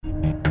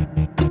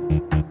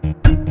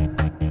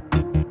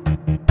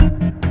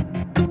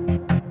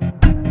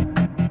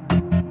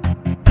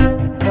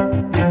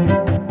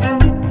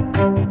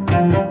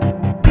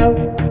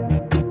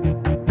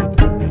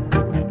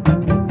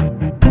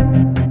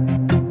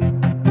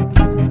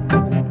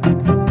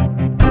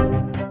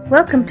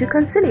Welcome to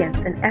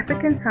Consilience, an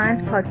African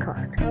science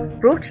podcast,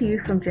 brought to you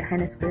from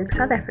Johannesburg,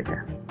 South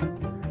Africa.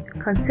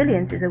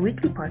 Consilience is a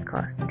weekly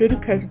podcast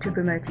dedicated to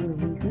promoting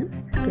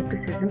reason,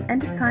 skepticism,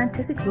 and a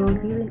scientific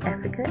worldview in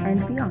Africa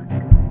and beyond.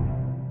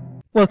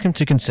 Welcome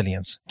to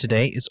Consilience.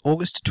 Today is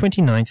August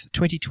 29th,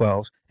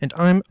 2012, and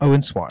I'm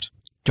Owen Swart.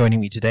 Joining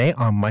me today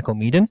are Michael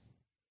Meaden.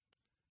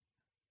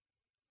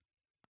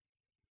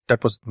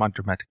 That was my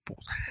dramatic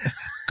pause.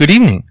 Good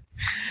evening.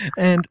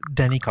 And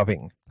Danny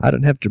Cobbing. I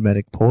don't have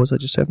dramatic pause, I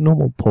just have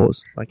normal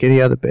pause, like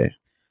any other bear.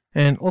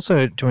 And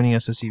also joining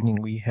us this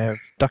evening we have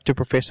Dr.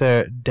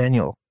 Professor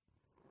Daniel.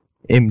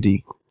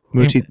 MD.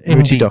 Muti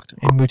MD, Doctor.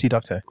 And Muti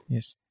Doctor,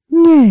 yes.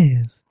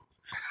 Yes.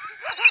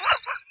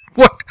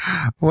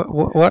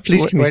 What?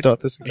 Please can we start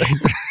this again?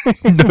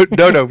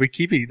 No, we're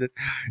keeping that.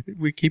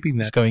 We're keeping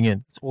that. It's going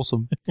in. It's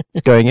awesome.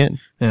 It's going in.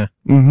 Yeah.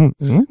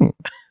 Mm-hmm. Mm-hmm.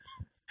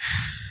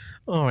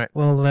 All right,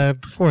 well,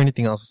 before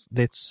anything else,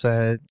 let's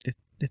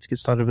get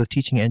started with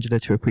teaching Angela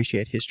to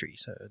appreciate history.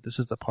 So this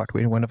is the part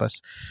where one of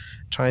us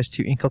tries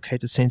to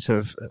inculcate a sense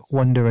of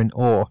wonder and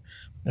awe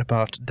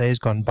about days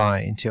gone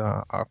by into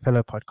our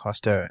fellow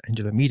podcaster,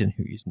 Angela Meaden,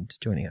 who isn't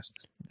joining us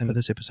for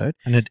this episode.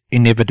 And it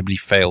inevitably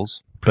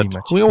fails. Pretty but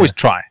much, we always yeah.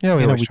 try. Yeah,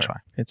 we always we try.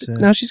 It's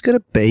Now she's got a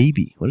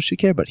baby. What does she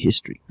care about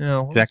history?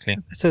 no, Exactly.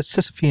 It's a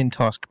Sisyphean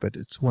task, but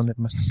it's one that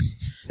must be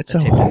It's a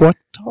attempted. what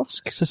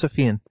task?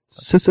 Sisyphean,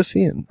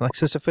 Sisyphean. like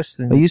Sisyphus.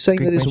 Are you saying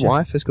Greek that his legend.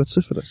 wife has got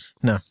syphilis?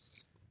 I'm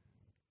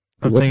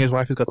What- saying his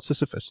wife has got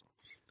Sisyphus.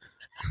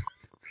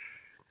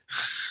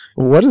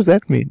 What does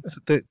that mean?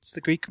 It's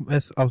the Greek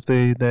myth of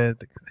the I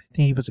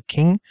think he was a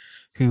king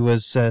who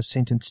was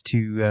sentenced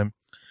to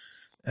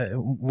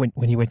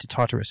when he went to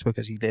Tartarus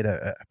because he led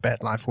a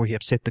bad life or he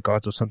upset the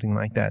gods or something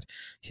like that.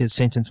 His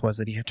sentence was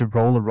that he had to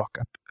roll a rock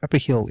up a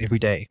hill every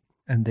day,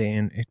 and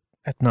then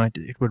at night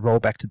it would roll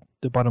back to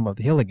the bottom of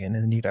the hill again,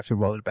 and then he'd have to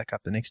roll it back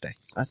up the next day.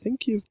 I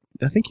think you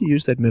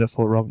used that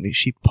metaphor wrongly.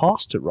 She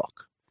passed a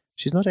rock.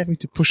 She's not having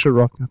to push a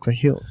rock up a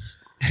hill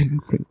and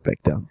bring it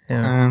back down.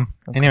 Yeah.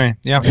 Anyway,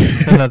 yeah.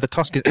 No, the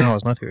task is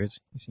ours, not hers.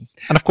 You see.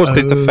 And of course,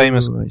 there's the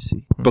famous I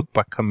see. book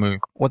by Camus,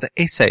 or the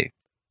essay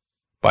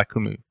by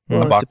Camus.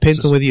 Well, it about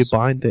depends on whether you Sisyphus.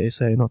 bind the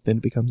essay or not, then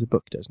it becomes a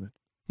book, doesn't it?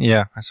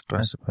 Yeah, I I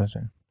suppose. suppose.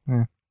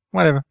 Yeah.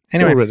 Whatever. It's all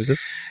Anyway, relative.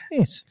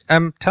 Yes.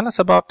 tell us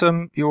about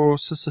your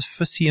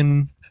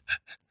Sisyphusian,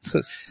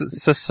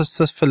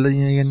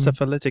 Sisyphilian,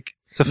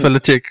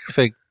 Syphilitic.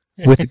 thing.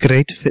 With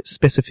great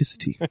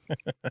specificity.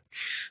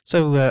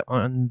 So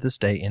on this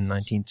day in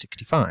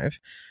 1965,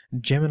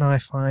 Gemini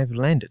 5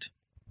 landed.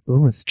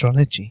 Oh,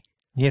 astrology.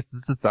 Yes,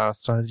 this is our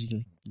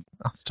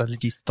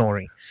astrology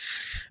story.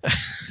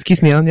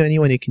 Excuse me, I'm the only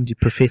one who can do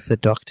Professor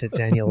Dr.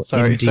 Daniel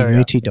Sorry, MD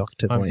Muti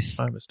Doctor voice.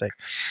 My mistake.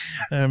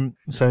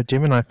 So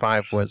Gemini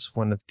 5 was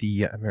one of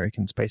the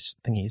American space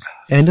thingies.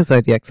 And a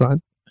zodiac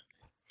sign.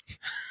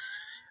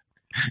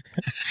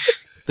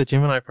 The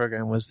Gemini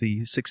program was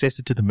the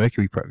successor to the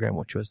Mercury program,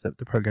 which was the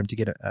program to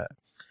get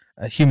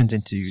humans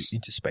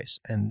into space,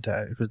 and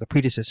it was the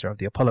predecessor of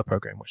the Apollo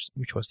program,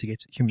 which was to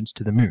get humans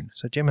to the moon.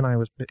 So Gemini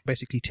was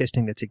basically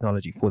testing the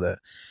technology for the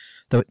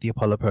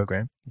Apollo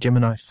program.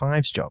 Gemini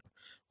 5's job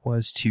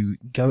was to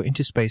go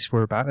into space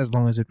for about as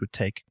long as it would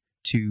take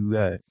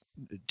to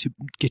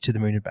get to the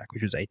moon and back,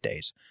 which was 8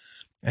 days.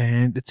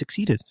 And it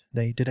succeeded.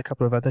 They did a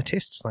couple of other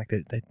tests, like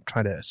they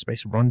tried a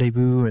space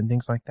rendezvous and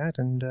things like that,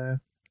 and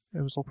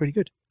it was all pretty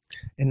good.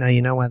 And now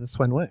you know why this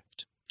one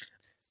worked.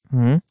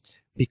 Hmm.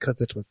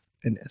 Because it was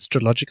an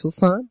astrological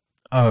sign,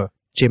 Oh,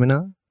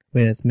 Gemini,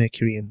 whereas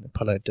Mercury and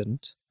Apollo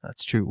didn't.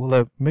 that's true.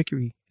 Although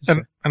Mercury is,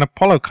 And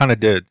Apollo kind of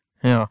did.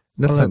 yeah.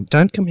 Listen, Apollo-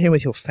 don't come here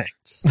with your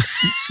facts.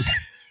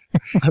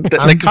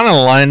 They kind of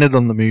landed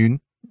on the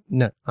moon.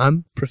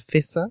 I'm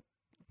Professor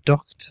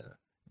Dr.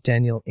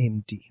 Daniel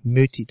MD,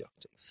 Muti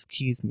Doctor.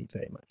 Excuse me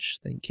very much.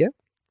 Thank you.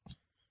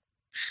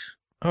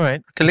 All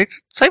right. Okay,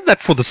 let's save that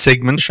for the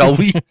segment, shall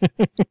we?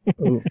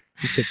 Oh,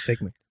 you said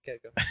segment. Okay,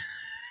 go.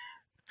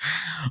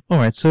 All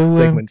right. So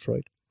Segment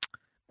Freud.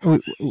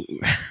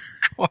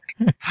 God.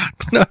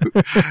 No.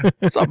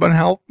 Someone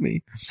help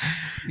me.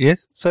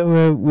 Yes?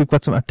 So we've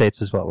got some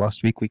updates as well.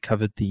 Last week we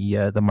covered the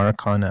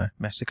Maracana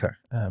massacre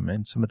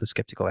and some of the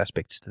skeptical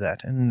aspects to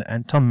that.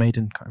 And Tom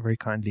Maiden very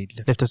kindly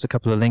left us a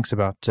couple of links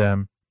about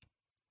some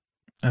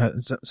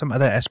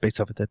other aspects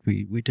of it that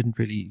we didn't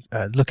really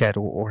look at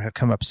or have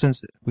come up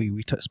since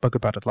we spoke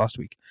about it last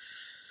week.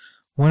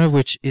 One of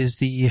which is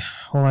the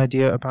whole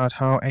idea about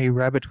how a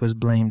rabbit was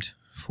blamed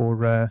for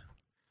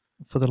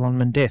the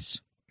Lonman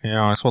deaths.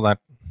 Yeah, I saw that.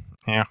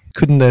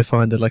 Couldn't they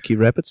find a lucky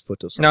rabbit's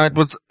foot or something? No, it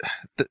was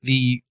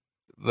the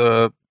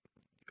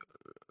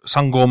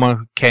Sangoma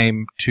who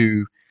came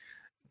to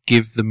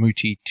give the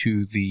muti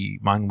to the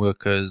mine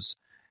workers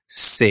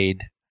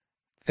said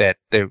that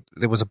there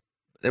was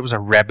a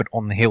rabbit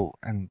on the hill,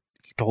 and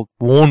he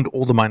warned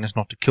all the miners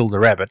not to kill the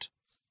rabbit,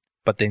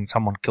 but then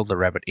someone killed the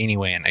rabbit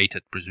anyway and ate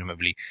it,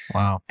 presumably.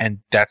 Wow. And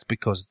that's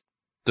because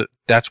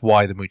that's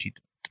why the muti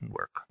didn't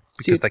work,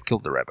 because they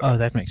killed the rabbit. Oh,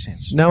 that makes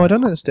sense. No, I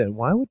don't understand.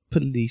 Why would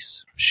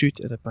police shoot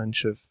at a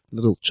bunch of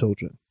little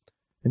children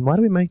And why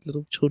do we make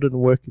little children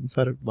work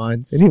inside of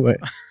mines anyway?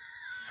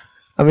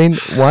 I mean,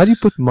 why do you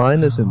put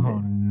miners in there?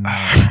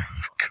 No.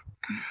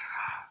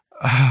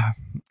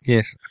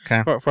 Yes,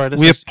 okay. For our We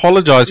listeners-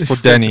 apologize for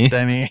Danny.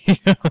 Danny.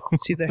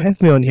 See, they have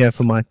me on here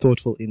for my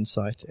thoughtful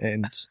insight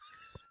and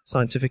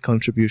scientific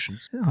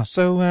contributions. Yeah,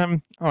 so, all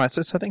right.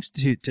 So thanks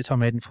to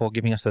Tom Hayden for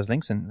giving us those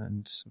links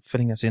and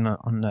filling us in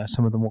on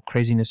some of the more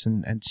craziness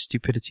and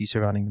stupidity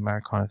surrounding the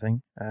Marikana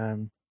thing.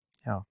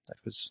 Yeah, that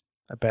was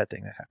a bad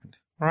thing that happened.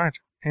 Right.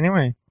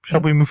 Anyway, shall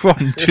we move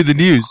on to the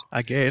news?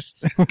 I guess.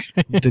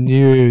 The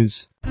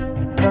news.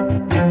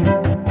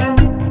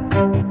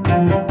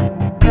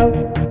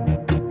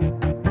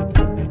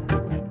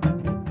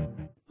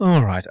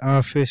 All right.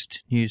 Our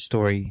first news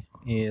story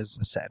is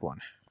a sad one.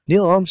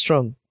 Neil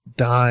Armstrong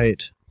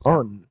died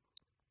on...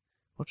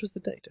 What was the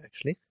date,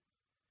 actually?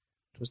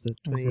 It was the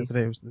 20...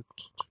 Today was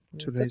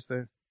today's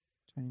the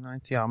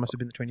 29th. Yeah, it must have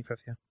been the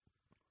 25th. Yeah.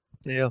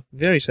 Yeah,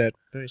 very sad.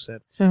 Very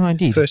sad. Oh,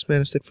 indeed. First man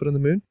to step foot on the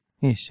moon?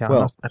 Yes. Yeah.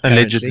 Well,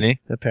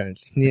 Allegedly.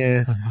 Apparently.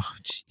 Yes. Oh,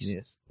 jeez.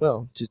 Yes.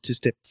 Well, to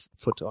step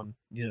foot on,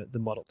 the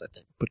model that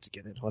they put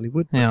together in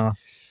Hollywood. Yeah.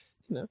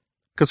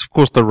 Because, of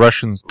course, the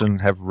Russians didn't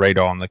have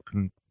radar and they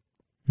couldn't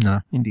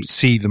No, indeed.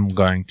 see them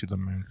going to the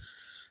moon.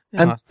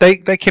 Yeah. And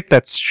they kept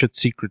that shit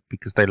secret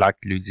because they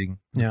liked losing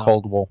the Yeah.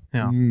 Cold War.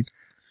 Yeah.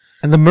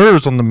 And the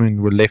mirrors on the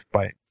moon were left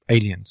by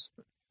aliens.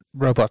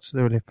 Robots.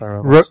 They were left by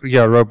robots.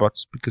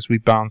 Robots, because we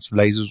bounced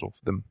lasers off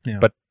them. Yeah.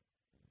 But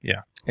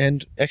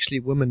And actually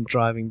women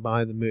driving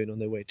by the moon on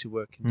their way to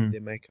work and do Mm.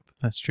 their makeup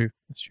That's true.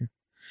 That's true.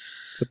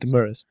 with the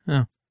mirrors.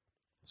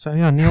 So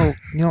yeah, Neil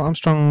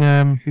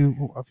Armstrong,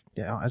 who,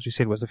 as we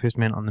said, was the first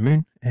man on the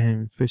moon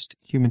and first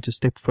human to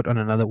set foot on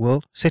another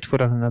world.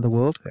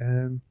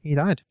 He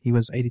died. He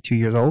was 82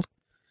 years old,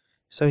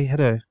 so he had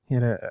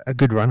a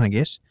good run, I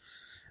guess.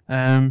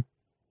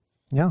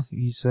 Yeah,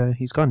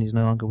 he's gone. He's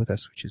no longer with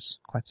us, which is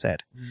quite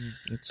sad.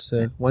 It's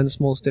one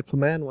small step for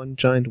man, one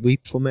giant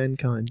leap for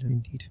mankind.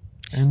 Indeed.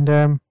 And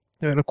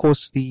of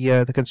course,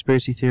 the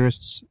conspiracy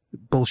theorists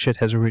bullshit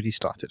has already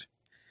started.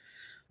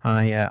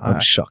 I'm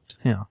shocked.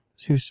 Yeah,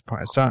 who's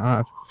surprised? So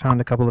I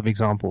found a couple of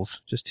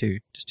examples just to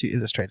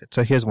illustrate it.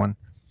 So here's one.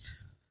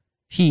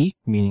 He,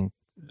 meaning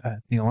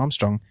Neil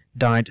Armstrong,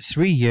 died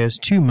 3 years,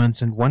 2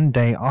 months, and 1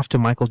 day after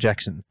Michael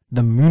Jackson,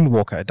 the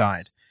moonwalker,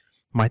 died.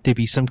 Might there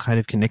be some kind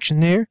of connection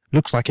there?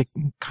 Looks like a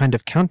kind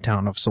of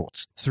countdown of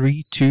sorts.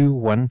 3, 2,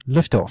 1,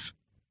 liftoff.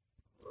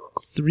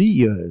 3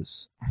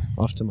 years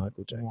after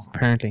Michael Jackson.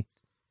 Apparently.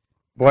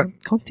 what?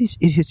 Can't these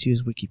idiots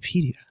use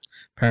Wikipedia?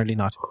 Apparently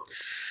not.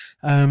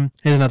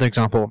 Here's another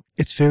example.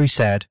 It's very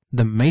sad.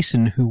 The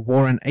mason who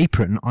wore an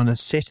apron on a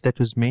set that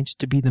was meant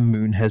to be the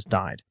moon has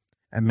died.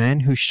 A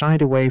man who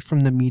shied away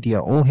from the media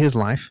all his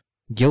life,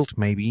 guilt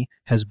maybe,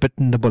 has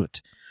bitten the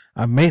bullet.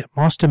 A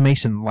master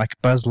mason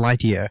like Buzz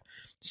Lightyear.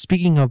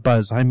 Speaking of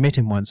Buzz, I met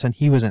him once and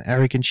he was an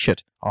arrogant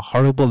shit, a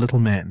horrible little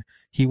man.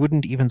 He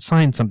wouldn't even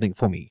sign something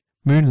for me.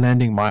 Moon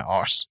landing my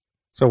arse.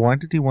 So why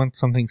did he want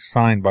something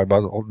signed by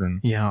Buzz Aldrin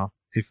Yeah,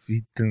 if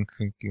he didn't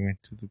think he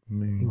went to the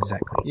moon?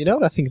 exactly. You know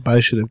what I think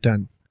Buzz should have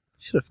done?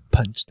 He should have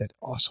punched that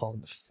asshole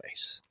in the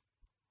face.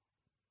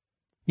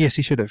 Yes,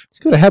 he should have. He's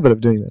got a habit of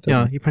doing that, Yeah,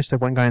 doesn't he punched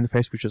that one guy in the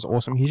face, which was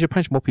awesome. He should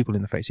punch more people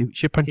in the face. He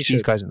should punch He these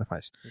should. guys in the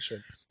face. he? He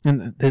should.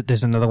 And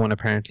there's another one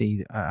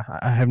apparently.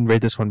 I haven't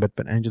read this one, but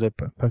Angela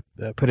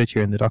put it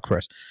here in the doc for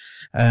us.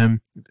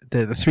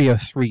 The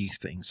 303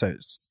 thing.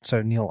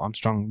 So Neil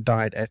Armstrong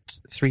died at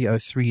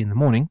 3:03 in the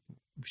morning,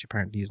 which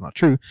apparently is not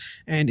true.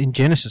 And in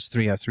Genesis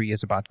 3:03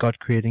 is about God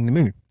creating the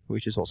moon,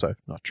 which is also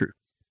not true.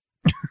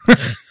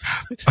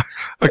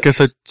 Okay,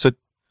 so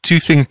two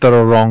things that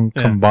are wrong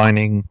Yeah.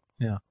 combining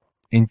Yeah.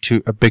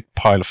 into a big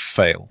pile of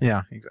fail.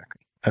 Yeah,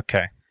 exactly.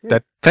 Okay.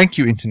 Thank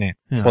you, Internet,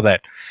 Yeah. for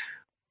that.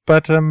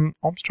 But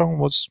Armstrong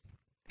was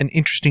an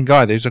interesting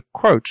guy. There's a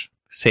quote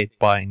said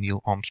by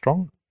Neil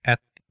Armstrong at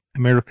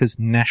America's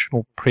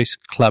National Press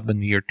Club in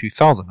the year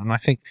 2000, and I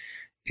think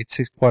it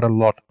says quite a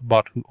lot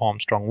about who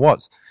Armstrong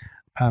was.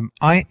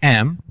 I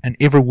am, and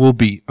ever will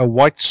be, a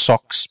White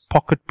Sox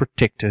pocket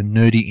protector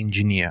nerdy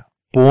engineer,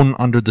 born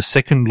under the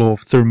second law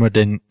of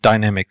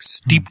thermodynamics,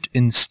 steeped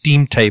in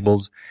steam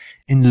tables,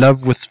 in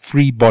love with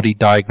free body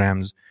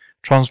diagrams,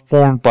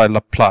 transformed by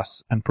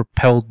Laplace and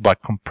propelled by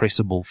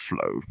compressible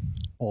flow.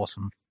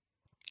 Awesome.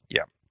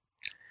 Yeah.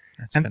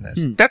 That's And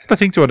fantastic. that's the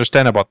thing to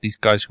understand about these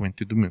guys who went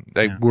to the moon.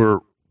 They Yeah. were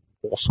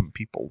awesome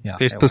people. Yeah,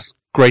 There's they this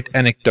great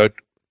anecdote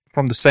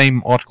from the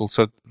same article.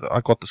 So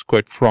I got this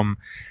quote from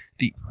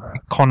the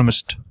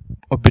Economist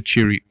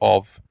obituary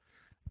of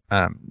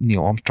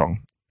Neil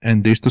Armstrong.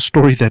 And there's the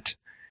story that,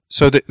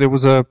 there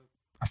was a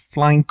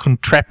flying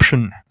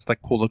contraption, as they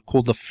call it,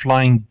 called the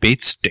flying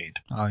bedstead,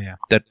 Oh yeah.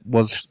 that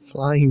was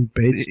Flying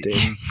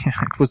bedstead.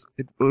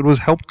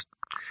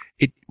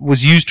 it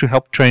was used to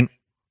help train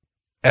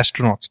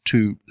astronauts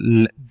to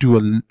do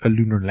a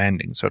lunar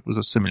landing. So it was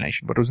a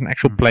simulation, but it was an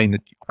actual plane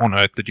that on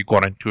Earth that you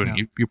got into and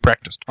you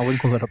practiced. I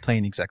wouldn't call it a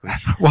plane exactly.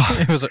 Well,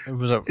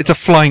 it's a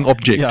flying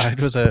object. Yeah, it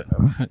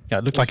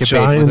looked like a bed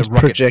giant with a rocket.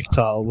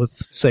 projectile with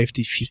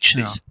safety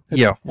features.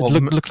 Yeah, It well,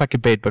 looked like a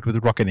bed, but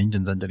with rocket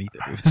engines underneath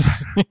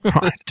it. It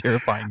was a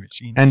terrifying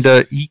machine. and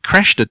he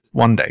crashed it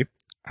one day.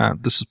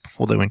 This is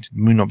before they went to the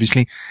moon,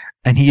 obviously,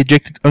 and he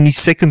ejected only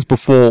seconds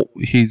before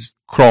his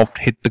craft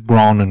hit the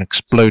ground and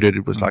exploded.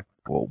 It was like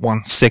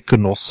 1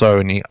 second or so,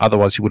 and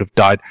otherwise he would have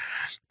died.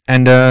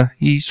 And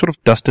he sort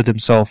of dusted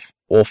himself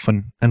off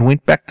and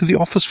went back to the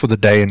office for the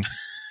day and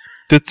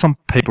did some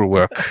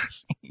paperwork.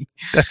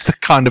 That's the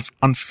kind of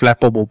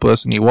unflappable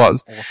person he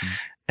was. Awesome.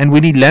 And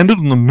when he landed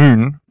on the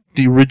moon,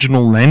 the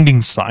original landing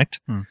site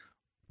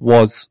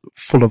was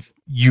full of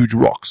huge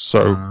rocks.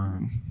 So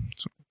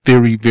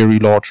very, very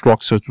large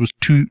rocks. So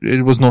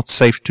it was not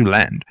safe to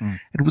land.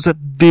 It was a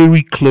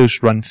very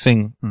close run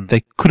thing.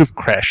 They could have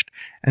crashed.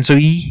 And so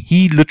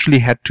he literally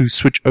had to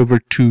switch over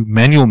to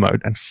manual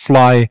mode and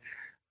fly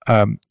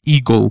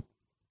Eagle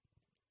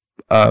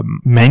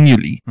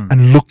manually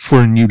and look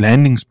for a new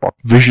landing spot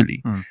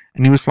visually.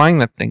 And he was flying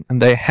that thing,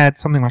 and they had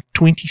something like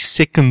 20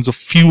 seconds of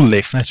fuel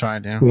left. That's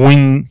right, yeah.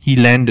 When he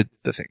landed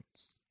the thing.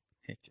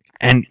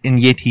 And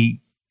yet he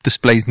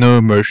displays no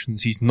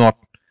emotions. He's not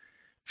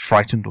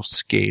frightened or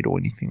scared or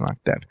anything like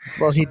that.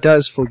 Well, he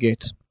does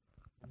forget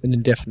an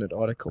indefinite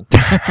article.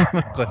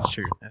 That's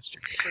true.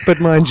 But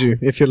mind you,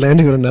 if you're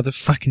landing on another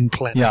fucking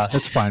planet Yeah,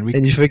 that's fine.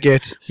 and you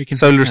forget, We can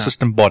Solar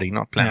system body,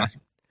 not planet.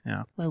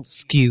 Yeah.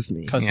 excuse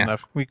me. Close Yeah.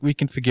 enough. We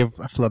can forgive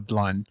a flub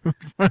line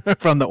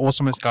from the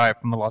awesomest guy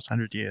from the last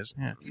 100 years.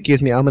 Yeah.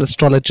 Excuse me, I'm an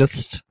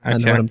astrologist. I know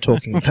Okay. what I'm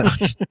talking about.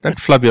 Don't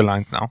flub your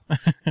lines now.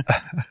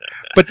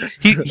 But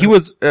he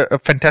was a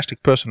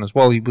fantastic person as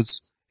well. He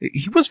was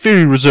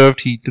very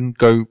reserved. He didn't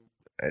go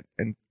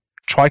and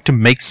try to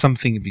make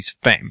something of his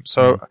fame.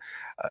 So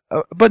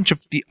a bunch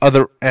of the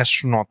other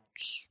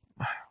astronauts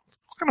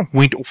kind of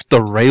went off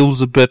the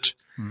rails a bit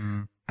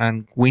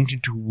and went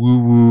into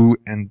woo-woo,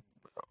 and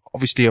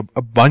obviously a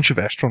bunch of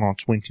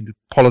astronauts went into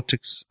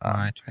politics.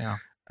 Right. Yeah.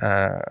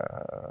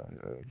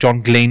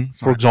 John Glenn,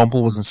 for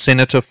example, was a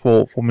senator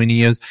for many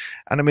years.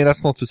 And I mean,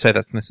 that's not to say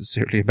that's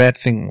necessarily a bad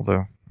thing,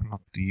 although I'm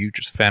not the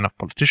hugest fan of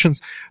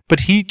politicians.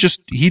 But he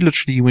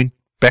literally went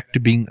back to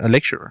being a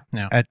lecturer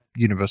at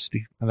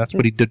university. And that's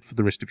what he did for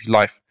the rest of his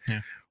life,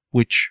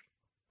 which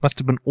must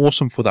have been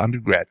awesome for the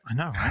undergrad. I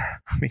know, right?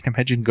 I mean,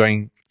 imagine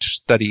going to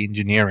study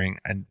engineering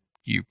and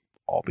you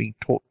are being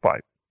taught by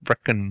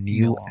frickin'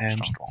 Neil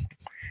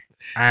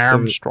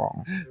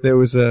Armstrong. There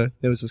was a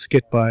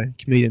skit by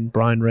comedian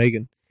Brian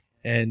Regan,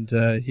 and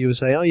he was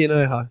saying, "Oh, you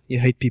know how you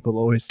hate people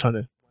always trying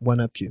to one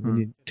up you when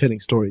you're telling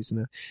stories." You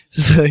know,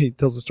 so he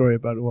tells a story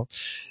about, well,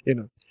 you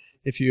know,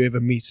 if you ever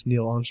meet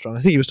Neil Armstrong,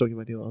 I think he was talking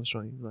about Neil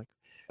Armstrong. He's like,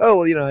 "Oh,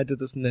 well, you know, I did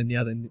this and then the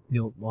other."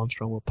 Neil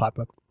Armstrong will pipe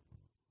up,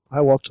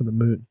 "I walked on the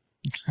moon."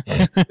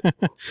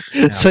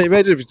 So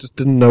imagine if you just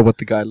didn't know what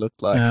the guy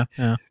looked like.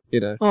 Yeah. You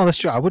know. Oh, that's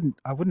true. I wouldn't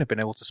have been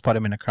able to spot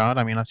him in a crowd.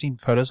 I mean, I've seen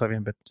photos of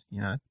him, but you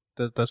know,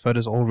 those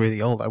photos are all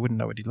really old. I wouldn't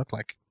know what he looked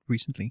like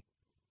recently.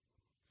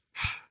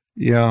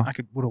 Yeah. I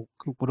would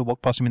have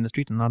walked past him in the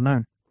street and not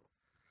known.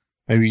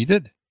 Maybe he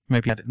did.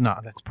 Maybe I did. No,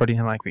 that's probably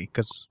unlikely.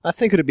 Because I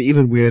think it'd be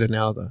even weirder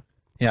now, though.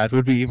 yeah, it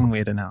would be even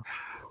weirder now.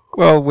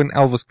 Well, when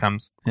Elvis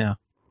comes Yeah,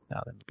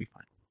 that would be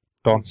fine.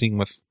 dancing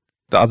with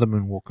the other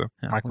moonwalker,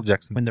 Yeah. Michael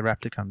Jackson. When the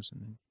raptor comes,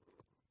 and then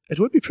It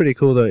would be pretty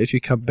cool, though, if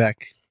you come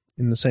back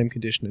in the same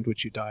condition in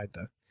which you died,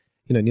 though.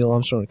 You know, Neil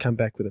Armstrong would come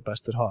back with a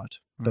busted heart,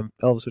 but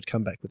Elvis would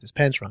come back with his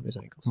pants around his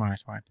ankles. right.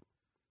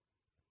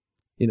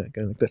 You know,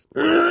 going like this.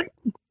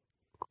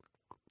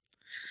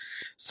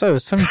 So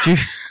some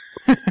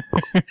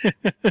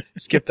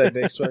Skip that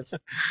next one.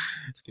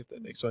 Skip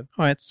that next one.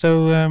 All right.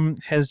 So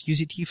has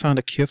UCT found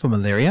a cure for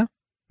malaria?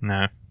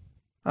 No,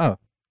 Oh,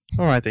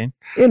 all right then.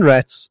 In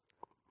rats.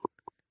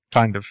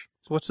 kind of.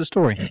 So what's the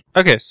story?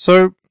 Okay,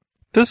 so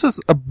this is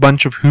a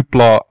bunch of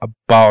hoopla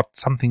about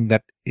something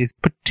that is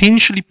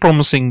potentially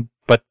promising,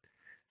 but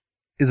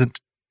isn't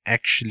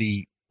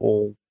actually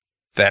all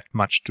that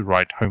much to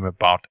write home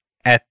about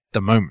at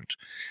the moment.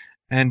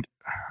 And,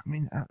 I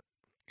mean,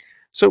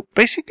 so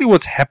basically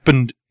what's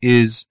happened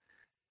is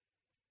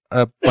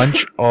a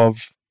bunch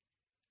of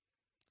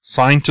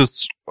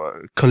scientists,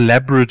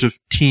 collaborative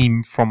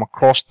team from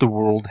across the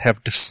world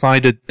have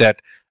decided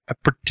that a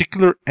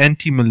particular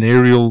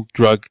anti-malarial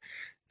drug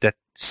that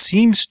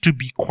seems to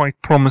be quite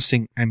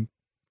promising and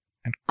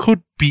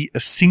could be a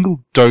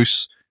single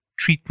dose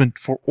treatment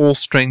for all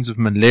strains of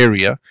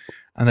malaria,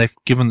 and they've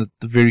given it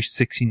the very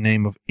sexy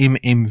name of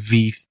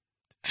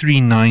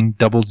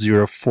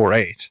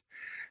MMV390048,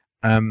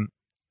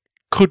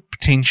 could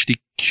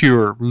potentially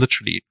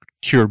literally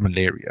cure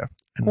malaria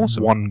in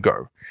one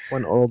go.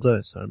 One oral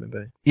dose, I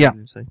remember. Yeah.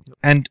 Him saying.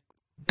 And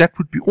that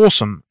would be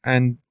awesome.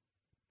 And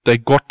they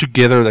got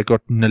together, they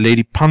got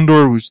Naledi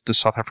Pandor, who's the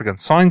South African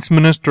science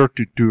minister,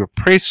 to do a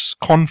press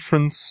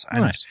conference,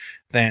 and Nice.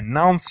 they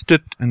announced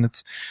it, and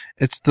it's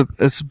a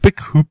big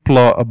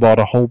hoopla about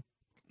a whole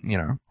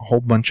a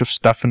whole bunch of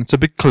stuff, and it's a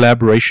big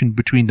collaboration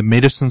between the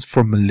Medicines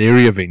for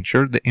Malaria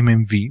venture, the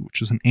MMV,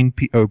 which is an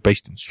NPO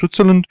based in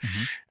Switzerland,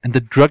 and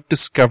the Drug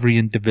Discovery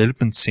and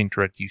Development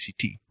Center at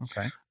UCT.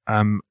 Okay.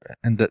 And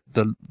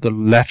the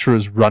latter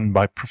is run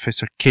by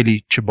Professor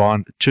Kelly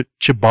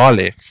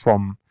Chibale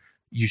from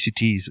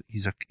UCT.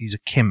 He's a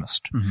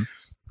chemist,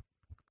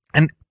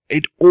 and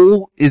it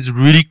all is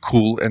really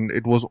cool, and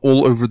it was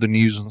all over the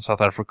news in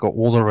South Africa.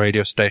 All the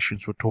radio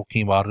stations were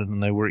talking about it,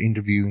 and they were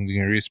interviewing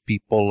various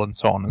people and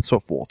so on and so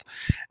forth.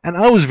 And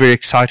I was very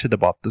excited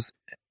about this.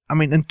 I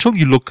mean, until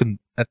you look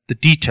at the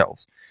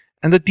details.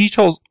 And the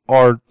details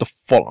are the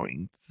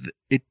following.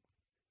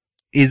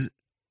 This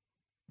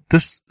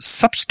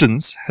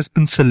substance has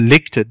been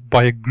selected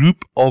by a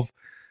group of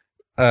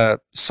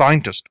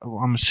scientists.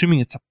 I'm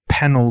assuming it's a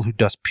panel who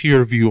does peer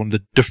review on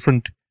the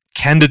different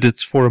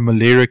candidates for a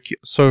malaria cure.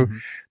 So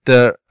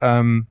the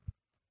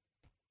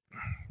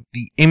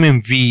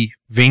MMV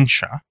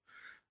venture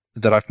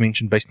that I've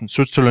mentioned, based in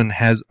Switzerland,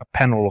 has a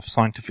panel of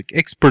scientific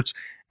experts,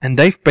 and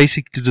they've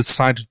basically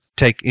decided to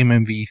take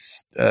MMV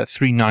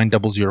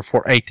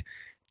 390048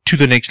 to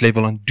the next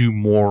level and do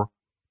more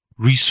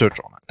research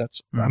on it.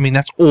 That's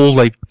all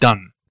they've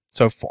done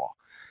so far.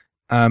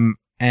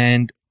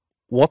 And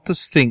what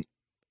this thing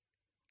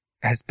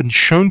has been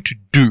shown to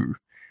do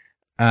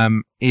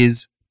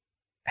is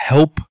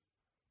help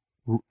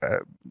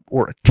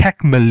or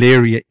attack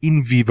malaria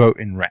in vivo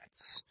in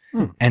rats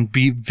and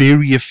be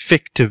very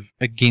effective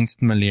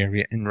against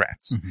malaria in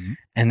rats.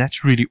 And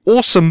that's really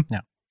awesome,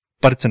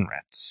 but it's in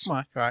rats.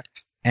 Right.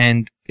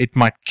 And it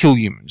might kill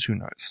humans, who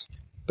knows?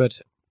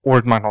 Or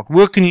it might not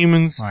work in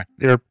humans. Right.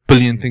 There are a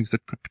billion things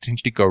that could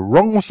potentially go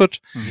wrong with it.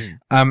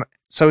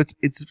 So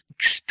it's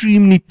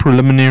extremely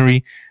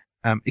preliminary,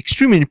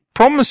 extremely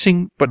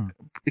promising, but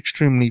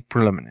extremely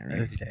preliminary.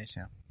 Early days,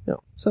 yeah.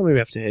 No, so we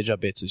have to hedge our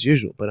bets as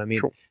usual. But I mean,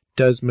 Sure.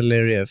 does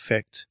malaria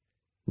affect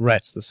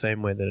rats the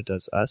same way that it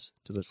does us?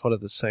 Does it follow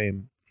the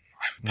same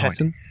I have no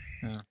pattern?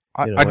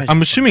 idea.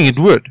 I'm assuming it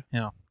would.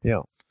 Yeah.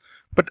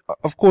 But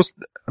of course,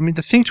 I mean,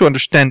 the thing to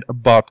understand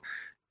about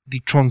the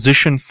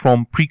transition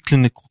from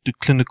preclinical to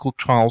clinical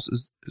trials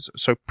is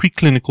so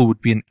preclinical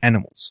would be in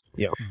animals.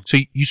 Yeah. So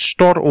you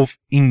start off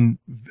in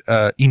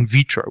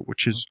vitro,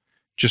 which is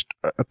just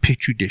a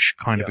petri dish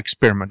kind of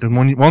experiment, and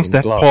once In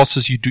that glass.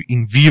 passes, you do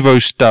in vivo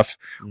stuff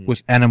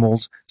with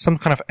animals, some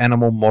kind of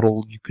animal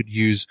model. You could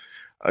use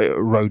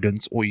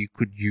rodents, or you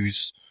could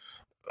use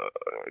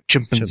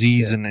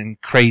chimpanzees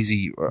and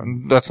crazy.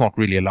 That's not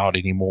really allowed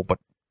anymore, but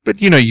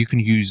you can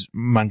use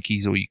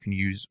monkeys, or you can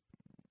use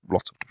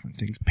lots of different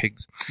things,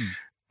 pigs.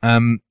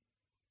 And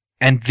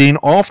then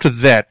after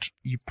that,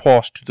 you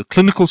pass to the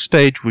clinical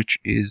stage, which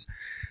is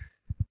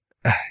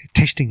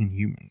testing in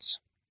humans.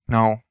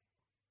 Now,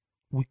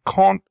 we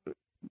can't,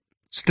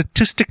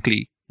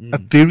 statistically, a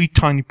very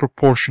tiny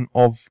proportion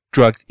of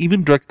drugs,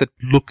 even drugs that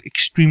look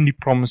extremely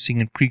promising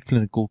in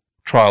preclinical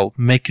trial,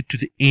 make it to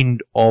the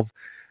end of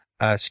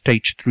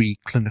stage 3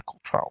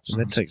 clinical trials. And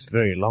that takes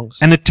very long.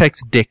 And it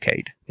takes a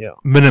decade. Yeah.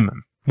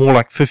 Minimum. More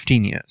like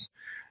 15 years.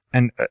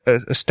 And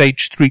a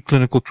stage 3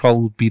 clinical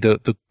trial would be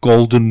the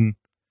golden,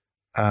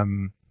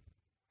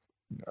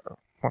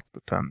 what's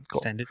the term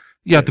called? Standard.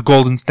 Yeah, the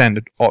golden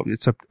standard. Oh,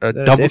 it's a That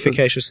double. is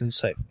efficacious and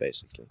safe,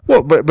 basically.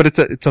 Well, but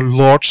it's a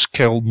large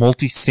scale,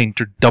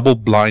 multi-center,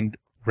 double-blind,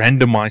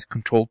 randomized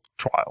controlled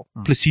trial,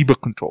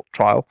 placebo-controlled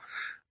trial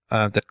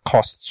that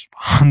costs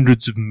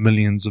hundreds of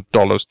millions of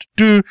dollars to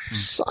do.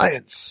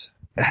 Science.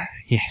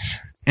 Yes,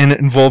 and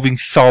involving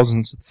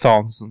thousands and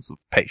thousands of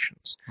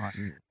patients. Right.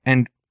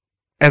 And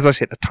as I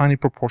said, a tiny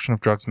proportion of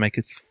drugs make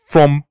it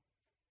from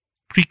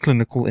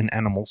preclinical in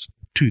animals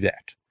to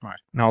that. Right.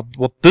 Now,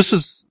 what this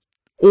is,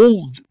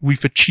 all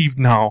we've achieved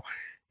now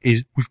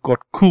is we've got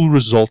cool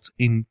results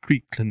in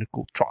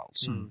preclinical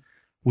trials,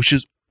 which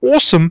is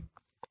awesome,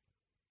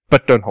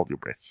 but don't hold your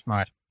breath.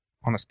 Right.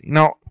 Honestly.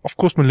 Now, of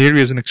course,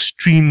 malaria is an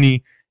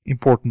extremely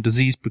important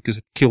disease because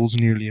it kills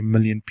nearly 1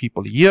 million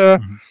people a year,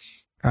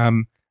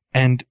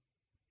 and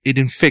it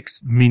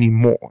infects many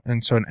more.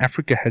 And so, in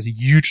Africa has a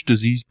huge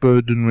disease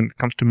burden when it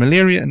comes to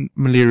malaria, and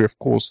malaria, of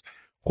course,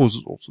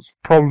 causes all sorts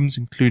of problems,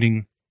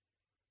 including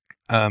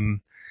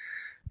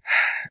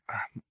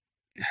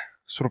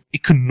sort of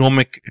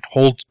economic. It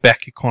holds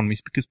back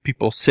economies because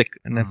people are sick,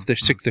 and if they're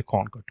sick, they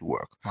can't go to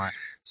work. Right.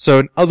 So,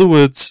 in other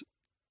words,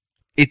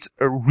 it's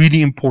a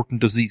really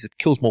important disease. It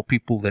kills more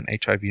people than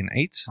HIV and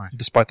AIDS,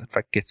 despite the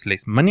fact it gets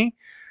less money.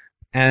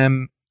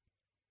 And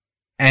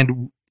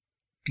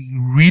the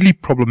really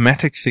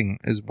problematic thing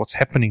is what's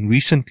happening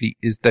recently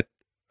is that,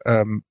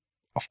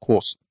 of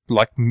course,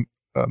 like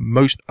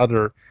most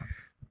other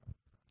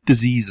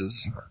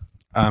diseases,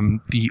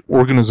 the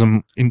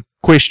organism in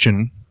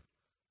question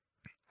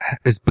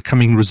is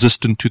becoming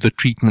resistant to the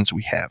treatments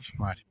we have.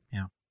 Right.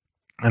 Yeah.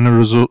 And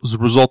as a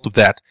result of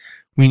that,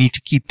 we need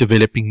to keep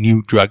developing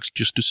new drugs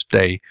just to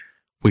stay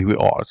where we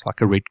are. It's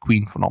like a Red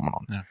Queen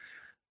phenomenon. Yeah.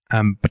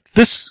 But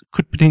this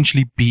could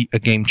potentially be a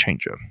game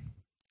changer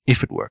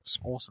if it works.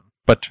 Awesome.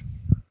 But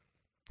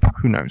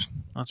who knows?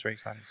 That's very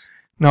exciting.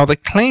 Now, they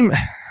claim,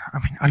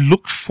 I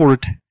looked for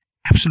it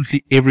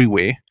absolutely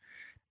everywhere.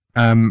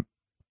 And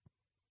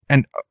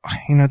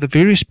the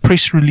various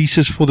press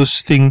releases for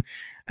this thing,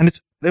 and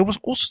there was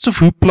all sorts of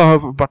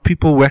hoopla about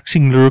people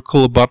waxing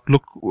lyrical about,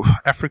 look,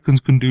 Africans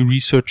can do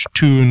research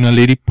too, and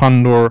Naledi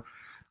Pandor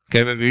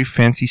gave a very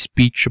fancy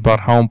speech about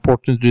how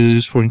important it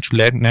is for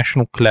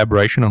international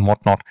collaboration and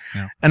whatnot.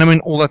 Yeah. And I mean,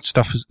 all that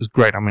stuff is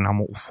great. I mean,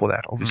 I'm all for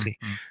that, obviously.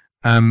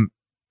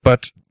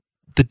 But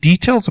the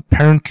details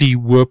apparently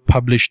were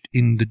published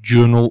in the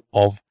Journal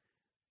of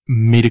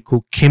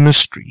Medical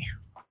Chemistry.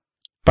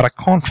 But I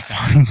can't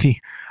find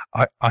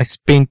I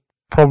spent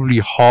probably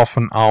half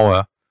an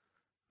hour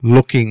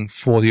looking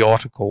for the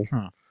article,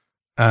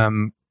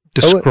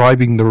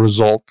 describing the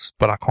results,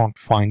 but I can't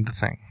find the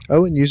thing.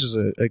 Owen uses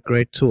a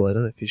great tool. I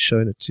don't know if he's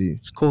shown it to you.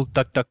 It's called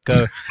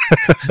DuckDuckGo.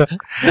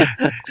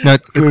 No,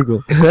 it's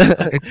Google.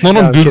 It's not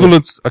No, on I'm Google.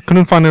 kidding. I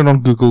couldn't find it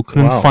on Google.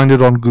 Couldn't Wow. find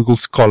it on Google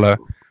Scholar.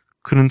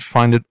 Couldn't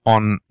find it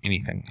on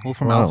anything. All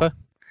from Wow. Alpha.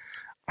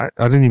 I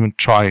didn't even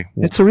try.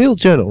 It's a real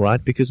journal,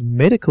 right? Because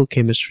medical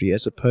chemistry,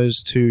 as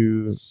opposed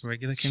to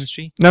Regular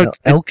chemistry. No,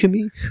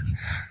 alchemy.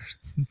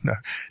 no,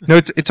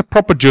 it's a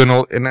proper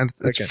journal, and it's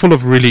Okay. full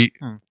of really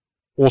Hmm.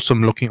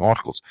 awesome looking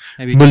articles.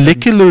 Maybe just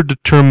Molecular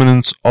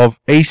determinants of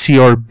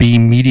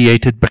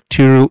ACRB-mediated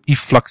bacterial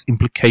efflux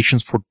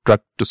implications for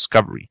drug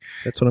discovery.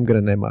 That's what I'm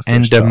going to name my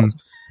And first child.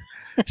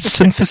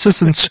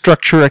 synthesis and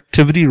structure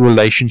activity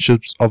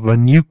relationships of a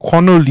new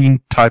quinoline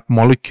type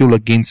molecule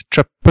against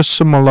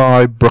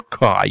Trypanosoma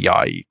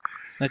brucei.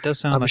 That does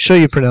sound I'm like sure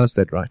you pronounced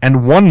that right.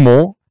 And one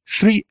more,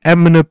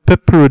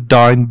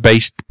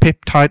 3-aminopyridine-based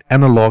peptide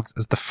analogs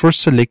as the first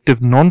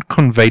selective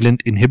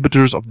non-covalent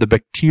inhibitors of the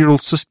bacterial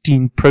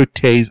cysteine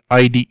protease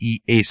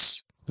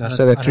IDES. Now I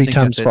say don't- that I don't 3 think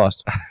times that's it.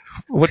 fast.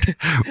 What?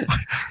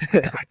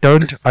 I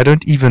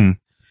don't even.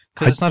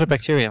 because it's not a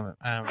bacterium.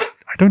 I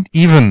don't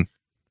even.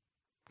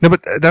 No,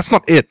 but that's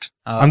not it.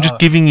 I'm just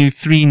giving you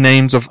 3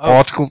 names of Oh.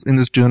 articles in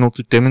this journal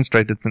to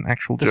demonstrate it's an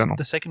actual journal.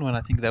 The second one,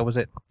 I think that was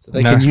it. So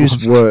they No, can it use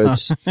wasn't.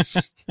 words.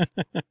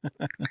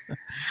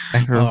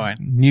 Alright.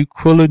 New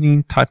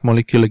quinoline type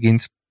molecule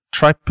against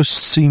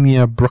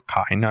Trypanosoma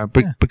brucei. No,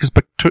 because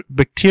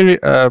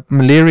bacteria,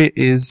 malaria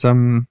is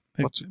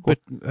what's it called?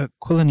 But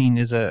quinine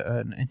is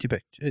an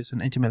it's an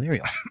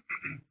antimalarial.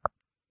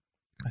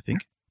 I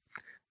think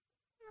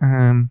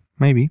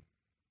Maybe.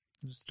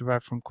 this is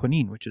derived from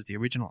quinine, which is the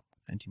original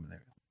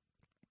antimalarial.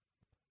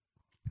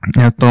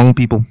 Yeah, it's the wrong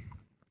people.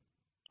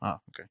 Oh,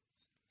 okay.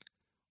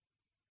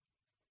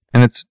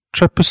 And it's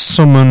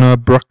Trypanosoma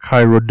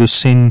brucei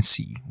rhodesiense,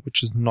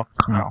 which is not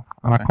now.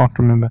 And okay. I can't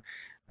remember.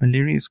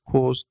 Malaria is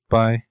caused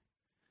by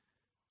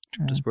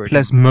Tryptosporidium.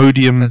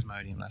 Plasmodium.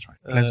 Plasmodium, that's right.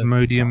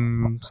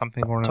 Plasmodium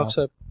something or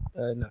another.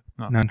 No.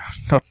 No,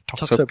 not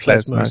toxoplasmosis.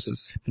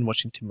 Toxoplasmosis. Been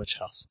watching too much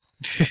House.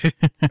 Is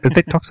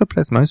there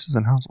toxoplasmosis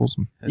in House?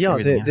 Awesome. That's Yeah,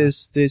 everything,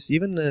 there's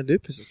even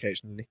lupus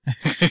occasionally.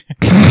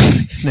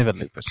 It's never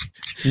lupus.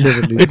 It's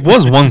never lupus. It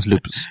was once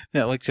lupus.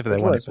 Yeah, well, except for It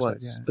that one was episode.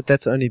 once, Yeah. but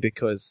that's only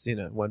because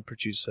one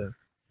producer.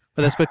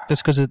 But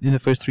that's because in the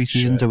first 3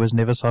 seasons Sure. it was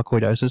never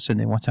sarcoidosis, and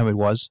then one time it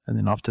was, and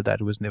then after that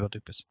it was never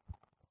lupus.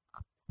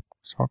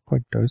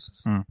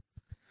 Sarcoidosis. Hmm.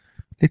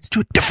 Let's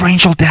do a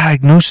differential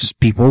diagnosis,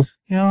 people.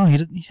 Yeah,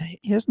 he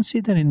doesn't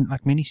say that in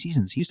like many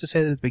seasons. He used to say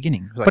that at the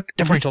beginning. Like, But-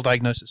 differential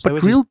diagnosis. That But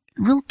was his-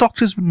 real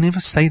doctors would never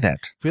say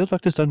that. real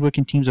doctors don't work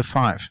in teams of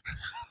 5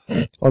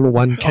 On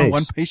one on case.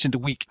 one patient a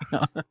week.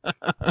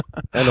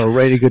 And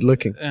already good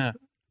looking. Yeah.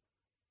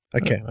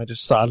 Okay, I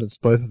just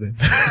silenced both of them.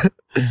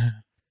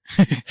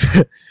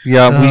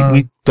 Yeah,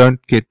 we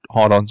don't get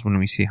hard-ons when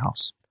we see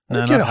House. I No,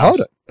 don't get not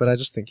harder, House. but I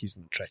just think he's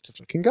an attractive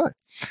looking guy.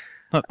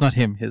 Not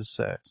him. His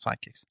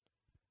sidekicks.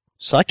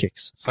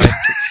 Psychics.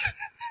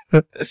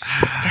 Sidekicks.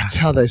 That's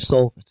how they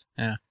solve it.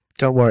 Yeah.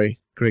 Don't worry,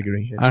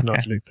 Gregory. It's Okay.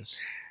 not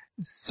lupus.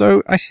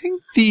 So I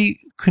think the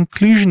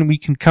conclusion we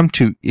can come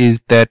to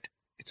is that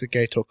It's a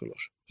gay talk a lot.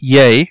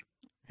 yay,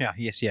 Yeah.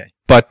 Yes. Yeah.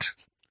 but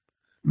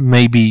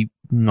maybe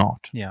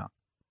not. Yeah.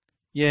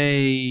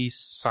 Yay!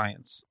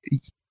 Science.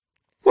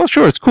 Well,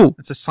 sure, it's cool.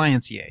 It's a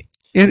science yay.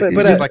 But It's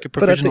I- like a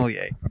but I provisional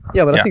yay.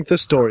 Yeah, but Yeah. I think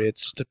this story,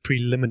 it's just a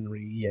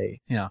preliminary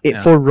yay. Yeah. It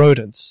yeah. For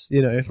rodents.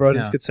 If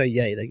rodents Yeah. could say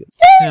yay, they go,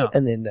 yeah.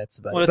 and then that's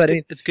about Well, it. it's But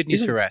good, it's good news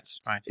isn't- for rats,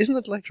 right? isn't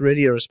it like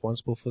really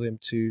irresponsible for them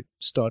to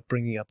start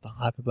bringing up the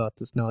hype about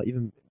this now,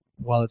 even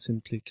while it's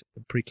in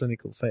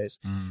preclinical phase?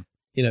 Mm.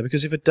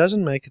 Because if it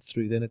doesn't make it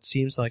through, then it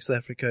seems like South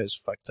Africa is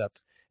fucked up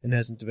and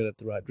hasn't developed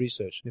the right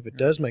research. And if it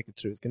does make it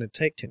through, it's going to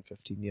take 10,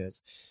 15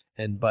 years.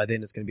 And by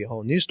then it's going to be a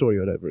whole new story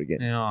all over again.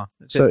 Yeah.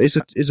 So is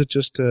it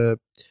just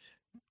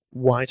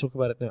why talk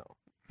about it now?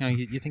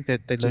 You think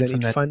that they Do learned they from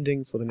need that?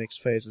 funding for the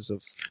next phases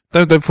of...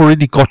 They've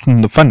already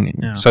gotten the funding,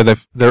 Yeah. so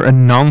they're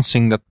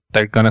announcing that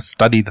they're going to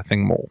study the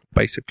thing more.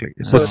 Basically,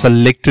 it So was it's-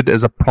 selected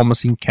as a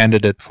promising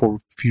candidate for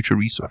future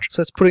research.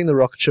 So it's putting the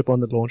rocket ship on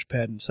the launch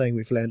pad and saying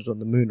we've landed on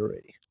the moon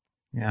already.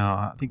 Yeah,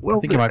 I think Well,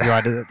 you might be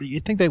right.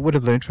 You think they would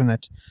have learned from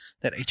that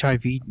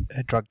HIV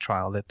drug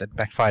trial that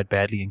backfired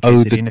badly in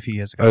Oh, KZN a few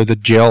years ago? Oh, the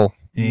gel.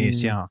 Yes,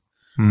 Mm. yeah.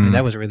 I mean,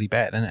 that was really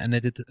bad. And they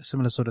did a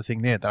similar sort of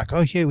thing there. They're like,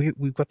 oh, here,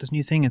 we've got this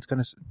new thing. It's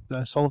going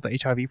to solve the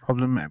HIV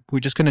problem. We're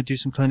just going to do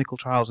some clinical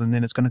trials, and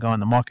then it's going to go on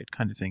the market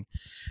kind of thing.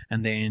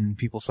 And then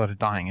people started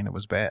dying, and it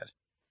was bad.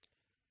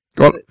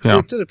 Well,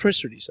 So they did a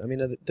press release. I mean,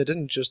 they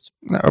didn't just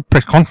A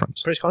press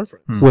conference.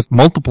 With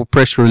multiple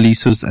press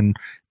releases and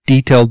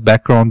detailed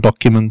background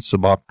documents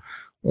about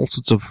all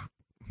sorts of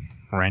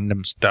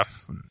random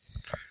stuff.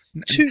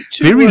 Two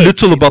Very words,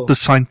 little people. about the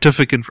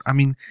scientific I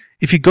mean,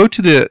 if you go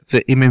to the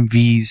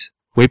MMV's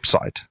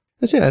website,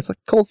 It's like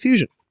cold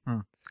fusion.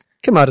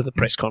 Come out of the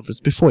press conference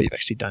before you've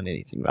actually done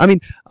anything. I mean,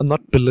 I'm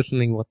not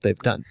belittling what they've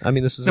done. I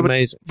mean, this is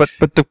amazing. but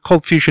the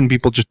Cold Fusion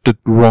people just did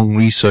wrong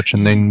research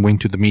and then went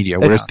to the media,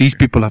 whereas these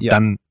people have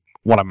done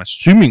what I'm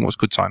assuming was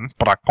good science,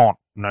 but I can't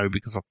know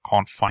because I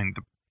can't find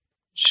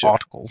the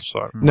article.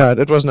 So No,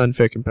 it was an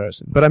unfair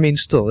comparison. But I mean,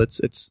 still,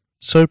 it's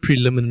so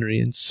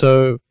preliminary and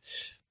so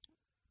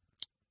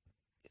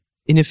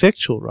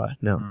ineffectual right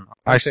now.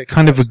 I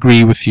kind of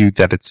agree with you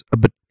that it's a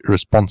bit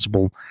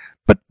irresponsible,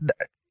 but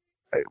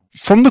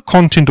from the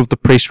content of the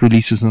press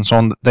releases and so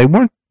on, they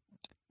weren't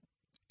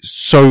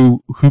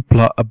so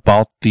hoopla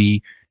about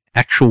the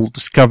actual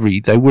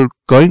discovery. They were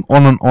going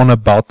on and on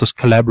about this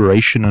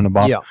collaboration and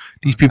about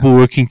these people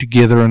working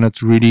together, and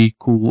it's really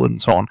cool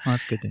and so on. Oh,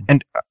 that's good then.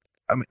 And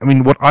I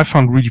mean, what I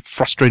found really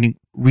frustrating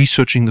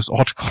researching this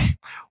article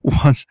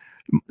was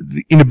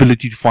the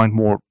inability to find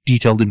more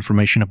detailed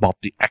information about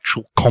the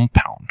actual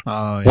compound,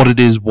 what it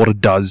is, what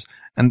it does.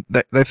 And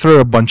they throw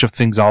a bunch of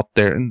things out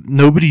there, and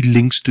nobody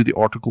links to the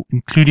article,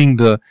 including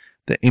the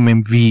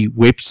MMV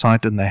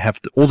website, and they have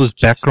all this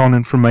background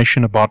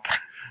information about,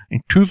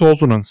 in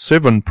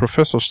 2007,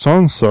 Professor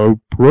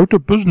so-and-so wrote a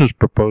business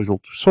proposal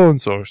to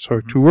so-and-so,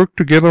 to work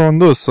together on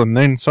this, and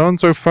then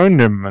so-and-so phoned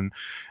him, and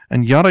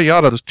yada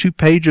yada. There's 2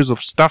 pages of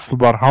stuff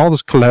about how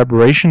this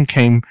collaboration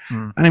came.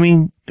 And I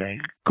mean,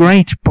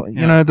 great, but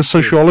you know, the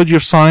sociology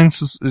of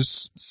science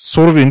is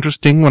sort of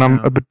interesting when I'm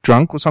a bit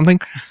drunk or something.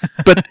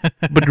 But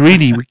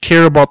really, we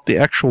care about the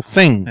actual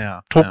thing.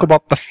 Talk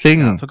about the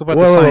thing. Talk about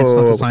the science,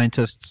 not the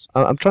scientists.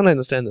 I'm trying to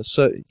understand this.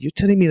 So you're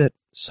telling me that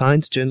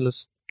science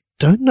journalists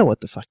don't know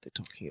what the fuck they're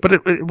talking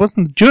about? But it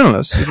wasn't the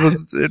journalists.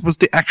 It was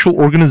the actual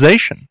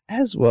organization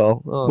as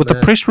well with the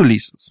press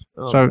releases.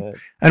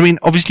 I mean,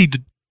 obviously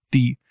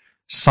the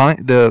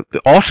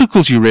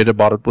articles you read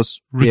about it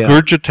was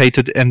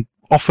regurgitated and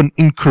often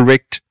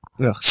incorrect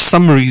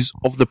summaries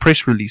of the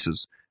press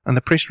releases, and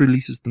the press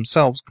releases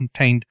themselves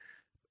contained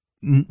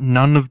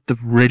none of the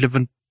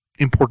relevant,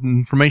 important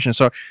information.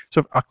 So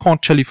I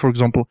can't tell you, for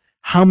example,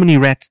 how many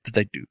rats did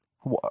they do?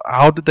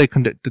 How did they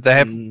conduct? Did they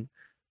have?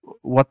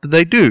 What did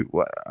they do?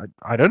 Well,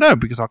 I don't know,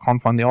 because I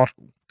can't find the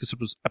article, because it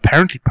was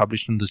apparently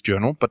published in this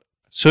journal, but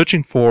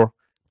searching for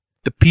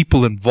the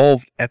people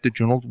involved at the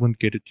journal wouldn't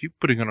get it to you.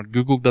 Putting it on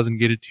Google doesn't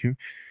get it to you.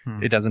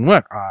 It doesn't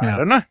work. I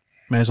don't know.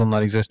 May as well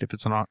not exist if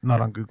it's not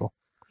on Google.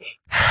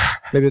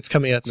 Maybe it's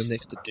coming out in the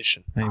next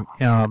edition.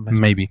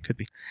 Maybe. Could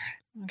be.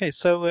 Okay,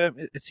 so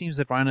it seems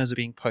that rhinos are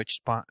being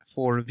poached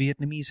for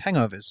Vietnamese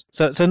hangovers.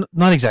 So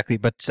not exactly,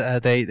 but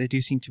they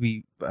do seem to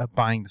be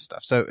buying the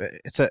stuff. So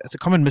it's a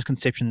common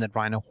misconception that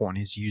rhino horn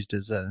is used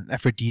as an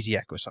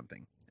aphrodisiac or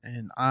something.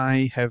 And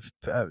I have,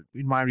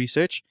 in my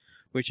research,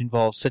 which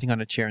involves sitting on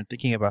a chair and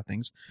thinking about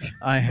things,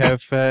 I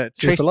have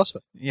traced.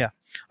 Philosopher. Yeah,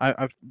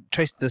 I've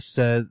traced this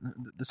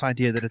this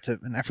idea that it's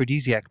an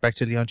aphrodisiac back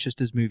to Leon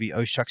Schuster's movie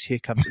 "Oh Shucks, Here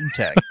Comes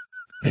Untag,"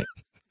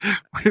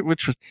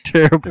 which was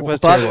terrible. It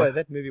was By terrible. the way,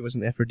 that movie was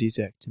an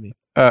aphrodisiac to me.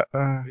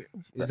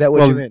 Is that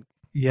what you meant?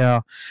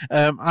 Yeah,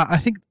 I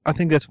think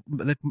that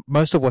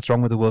most of what's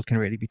wrong with the world can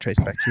really be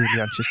traced back to the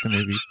Leon Schuster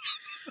movies.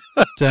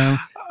 But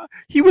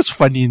he was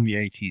funny in the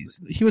 80s.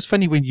 He was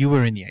funny when you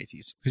were in the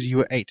 80s because you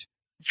were 8.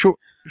 Sure.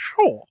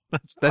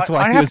 That's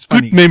why I he was have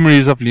funny. good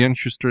memories of Leon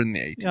Schuster in the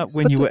 80s. Yeah,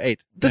 when you were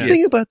 8. The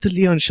thing about the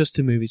Leon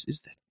Schuster movies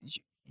is that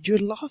you're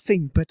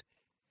laughing, but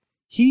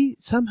he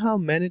somehow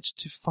managed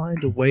to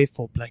find a way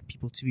for black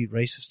people to be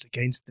racist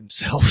against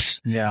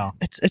themselves. Yeah.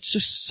 It's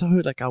just so,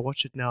 like, I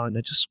watch it now and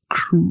I just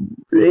cringe.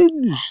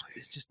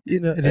 It's just,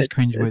 it is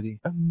cringeworthy.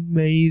 It's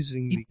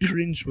amazingly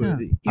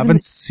cringeworthy. I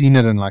haven't seen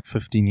it in like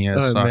 15 years,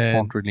 Oh, so man. I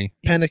can't really.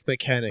 Panic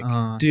Mechanic.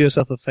 Do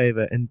yourself a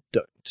favor and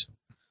don't.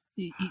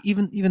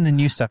 Even the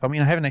new stuff. I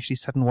mean, I haven't actually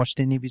sat and watched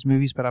any of his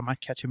movies, but I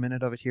might catch a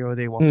minute of it here or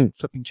there while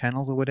flipping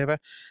channels or whatever.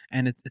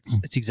 And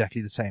it's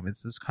exactly the same.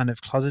 It's this kind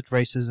of closet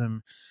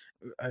racism,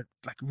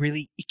 like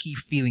really icky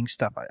feeling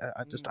stuff.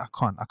 I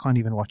can't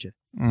even watch it.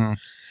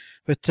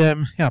 But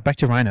back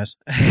to rhinos.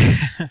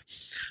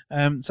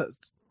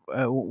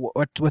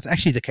 What's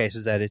actually the case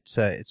is that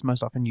it's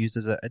most often used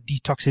as a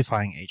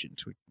detoxifying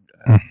agent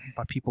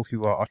by people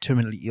who are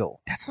terminally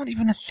ill. That's not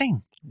even a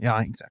thing.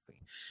 Yeah, exactly.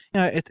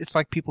 It's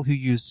like people who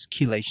use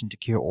chelation to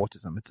cure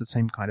autism. It's the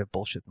same kind of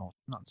bullshit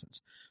nonsense.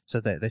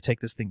 So they take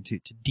this thing to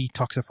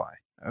detoxify.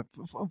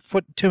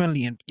 For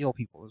terminally ill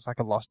people, it's like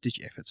a last-ditch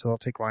effort. So they'll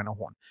take rhino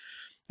horn.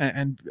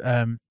 And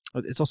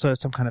it's also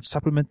some kind of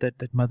supplement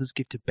that mothers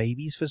give to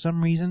babies for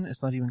some reason.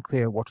 It's not even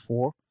clear what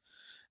for.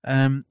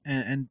 And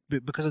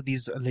because of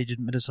these alleged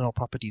medicinal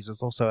properties,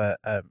 there's also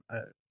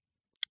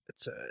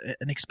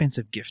an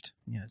expensive gift.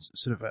 It's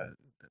sort of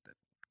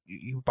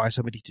you buy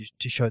somebody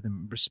to show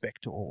them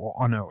respect or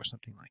honor or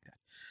something like that.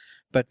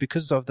 But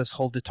because of this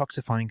whole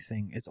detoxifying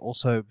thing, it's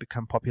also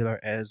become popular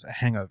as a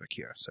hangover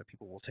cure. So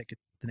people will take it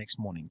the next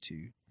morning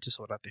to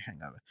sort out their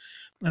hangover.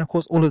 And of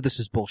course, all of this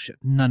is bullshit.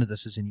 None of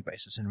this is any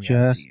basis in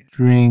reality. Just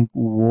drink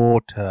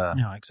water.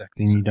 Yeah,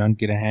 exactly. Then you don't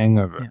get a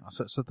hangover.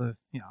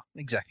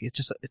 Exactly.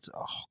 It's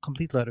a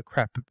complete load of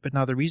crap. But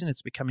now the reason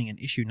it's becoming an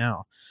issue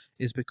now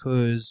is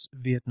because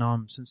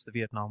Vietnam, since the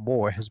Vietnam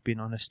War, has been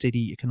on a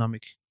steady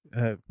economic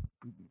growth,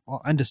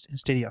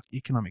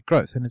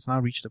 and it's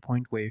now reached a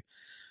point where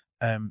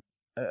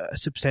a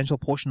substantial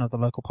portion of the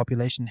local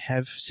population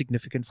have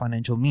significant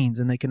financial means,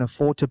 and they can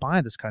afford to buy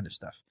this kind of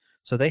stuff.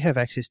 So they have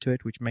access to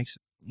it, which makes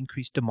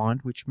increased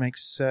demand, which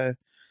makes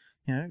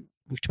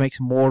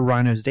more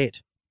rhinos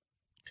dead.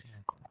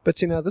 But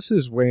see, now this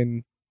is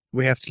when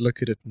we have to look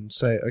at it and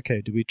say,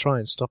 okay, do we try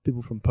and stop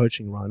people from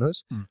poaching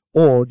rhinos,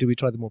 or do we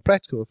try the more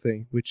practical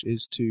thing, which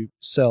is to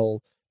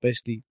sell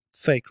basically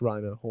fake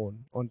rhino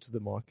horn onto the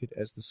market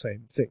as the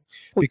same thing?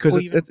 Because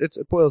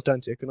it boils down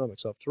to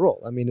economics after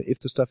all. I mean, if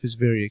the stuff is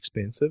very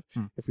expensive,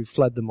 if we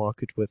flood the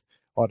market with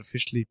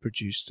artificially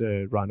produced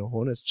rhino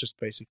horn, it's just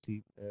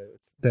basically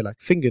they're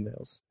like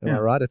fingernails. Am I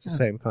right? It's the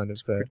same kind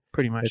of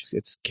pretty much.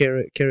 It's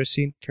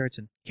keratin.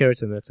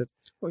 That's it.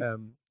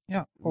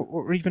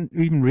 Or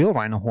even real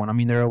rhino horn. I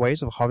mean, there are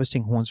ways of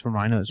harvesting horns from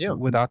rhinos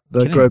without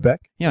the grow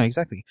back. Yeah,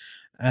 exactly.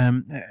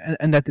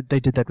 And that they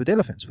did that with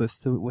elephants,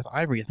 with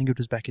ivory. I think it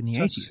was back in the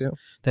 80s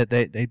that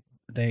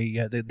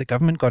the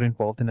government got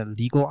involved in a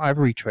legal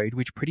ivory trade,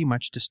 which pretty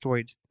much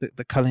destroyed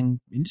the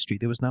culling industry.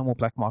 There was no more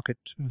black market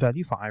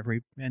value for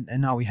ivory, and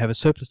now we have a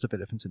surplus of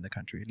elephants in the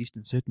country, at least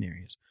in certain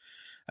areas.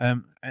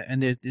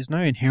 And there's no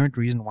inherent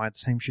reason why the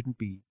same shouldn't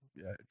be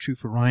true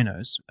for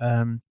rhinos.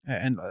 And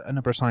a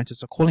number of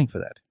scientists are calling for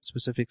that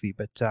specifically,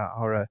 but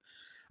our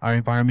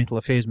environmental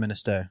affairs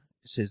minister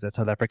says that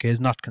South Africa is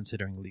not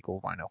considering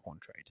legal rhino horn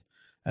trade,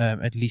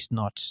 at least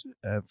not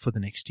for the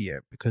next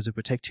year, because it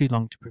would take too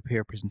long to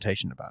prepare a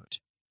presentation about it.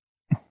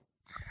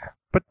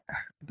 But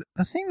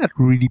the thing that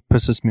really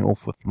pisses me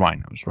off with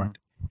rhinos, right,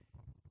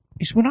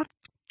 is we're not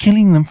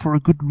killing them for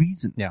a good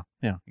reason. Yeah,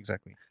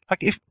 exactly.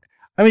 Like it's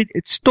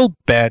still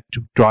bad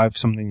to drive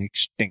something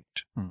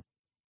extinct.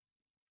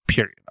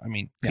 Period. I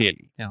mean,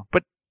 clearly. Yeah.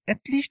 But at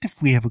least if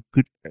we're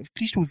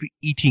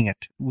eating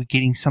it, we're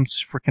getting some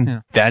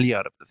freaking value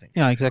out of the thing.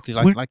 Yeah, exactly.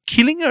 We're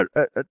killing a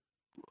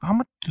how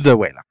much do they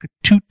weigh? Like a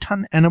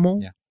 2-ton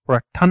animal or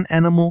a ton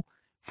animal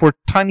for a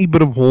tiny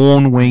bit of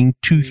horn weighing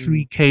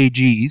 2-3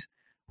 kgs,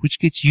 which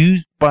gets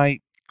used by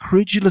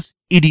credulous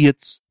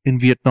idiots in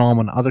Vietnam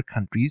and other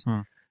countries.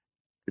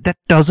 That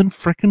doesn't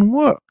freaking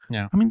work.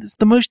 Yeah. I mean, this is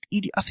the most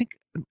idiot. I think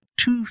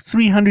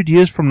 200-300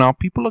 years from now,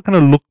 people are going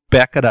to look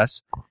back at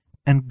us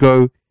and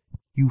go,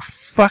 "You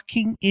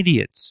fucking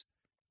idiots.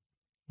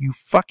 You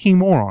fucking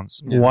morons.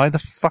 Yeah. Why the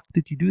fuck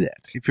did you do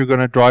that?" If you're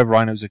going to drive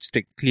rhinos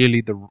extinct, clearly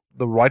the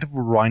right of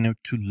a rhino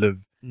to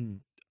live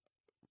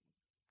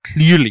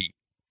clearly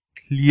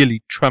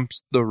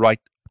trumps the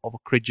right of a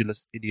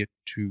credulous idiot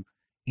to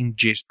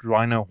ingest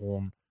rhino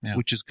horn,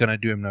 which is going to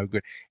do him no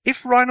good.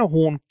 If rhino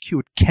horn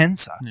cured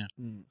cancer,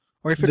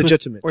 or if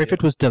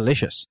it was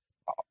delicious.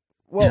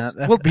 Well,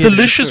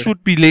 delicious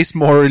would be less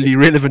morally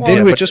relevant.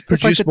 Then we just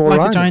produce more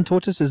like the giant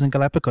tortoises in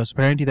Galapagos.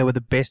 Apparently, they were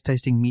the best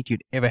tasting meat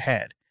you'd ever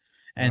had.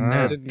 And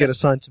didn't get a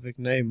scientific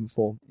name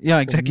for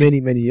exactly.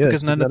 many years.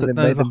 Because none of them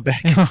made them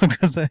back.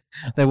 Because they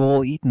were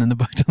all eaten in the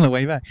boat on the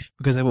way back.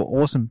 Because they were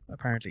awesome,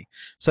 apparently.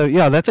 So,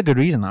 that's a good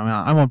reason. I mean,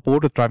 I'm on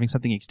board with driving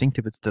something extinct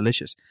if it's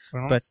delicious.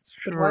 Well, but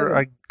sure,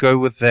 I go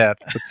with that.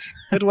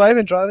 But why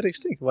even drive it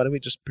extinct? Why don't we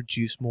just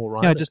produce more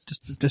rhinos? Yeah,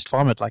 just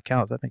farm it like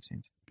cows. That makes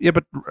sense. Yeah,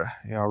 but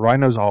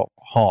rhinos are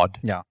hard.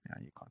 Yeah,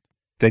 you can't.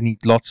 They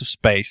need lots of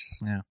space.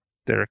 Yeah.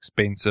 They're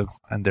expensive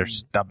and they're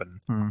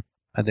stubborn.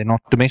 And they're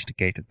not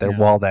domesticated. They're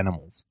wild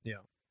animals.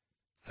 Yeah.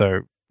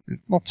 So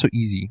it's not so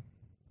easy.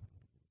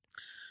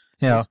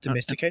 So let's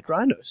domesticate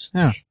rhinos.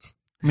 Yeah.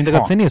 I mean, they've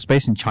got plenty of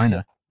space in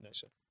China. No,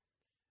 sure.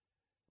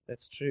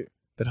 That's true.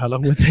 But how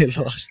long would they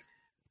last?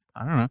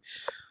 I don't know.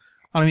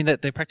 I mean,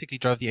 they practically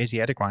drove the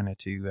Asiatic rhino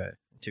to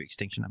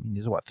extinction. I mean,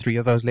 there's 3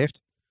 of those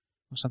left?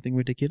 Or something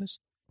ridiculous.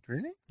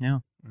 Really? Yeah.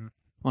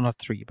 Well, not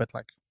 3, but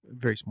like a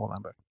very small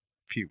number.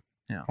 Few.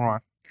 Yeah. All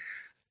right.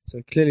 So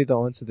clearly the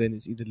answer then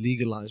is either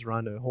legalize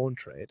rhino horn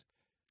trade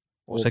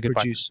or say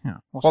goodbye.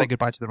 Say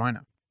goodbye to the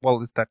rhino. Well,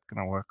 is that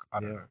going to work? I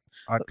don't know.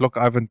 Look,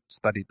 I haven't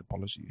studied the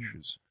policy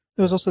issues.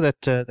 There was also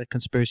that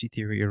conspiracy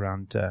theory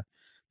around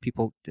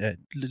people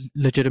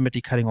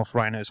legitimately cutting off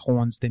rhinos'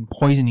 horns, then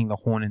poisoning the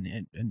horn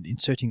and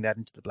inserting that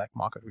into the black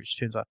market, which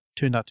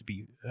turned out to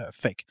be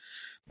fake.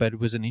 But it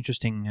was an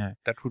interesting...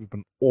 that would have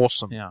been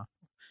awesome. Yeah.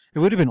 It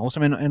would have been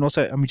awesome. And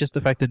also, I mean, just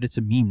the fact that it's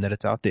a meme, that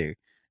it's out there,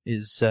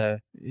 is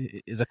a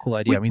cool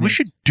idea. We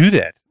should do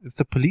that. If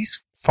the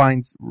police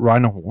finds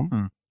rhino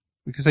horn,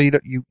 we can say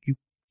you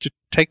just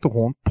take the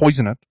horn,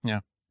 poison it,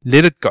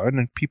 let it go, and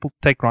then people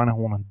take rhino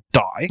horn and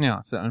die. Yeah,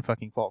 it's their own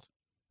fucking fault.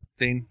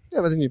 Then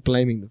but then you're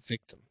blaming the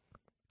victim.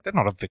 They're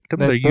not a victim.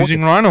 They're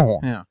using rhino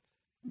horn. Yeah.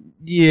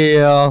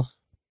 Yeah.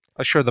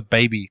 I show the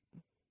baby.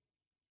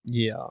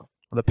 Yeah.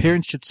 The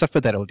parents should suffer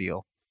that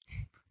ordeal.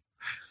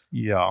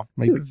 Yeah,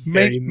 It's a maybe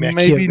very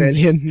maybe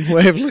Machiavellian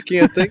way of looking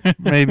at things.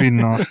 maybe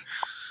not.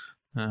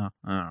 Oh,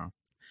 I don't know.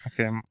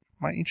 Okay,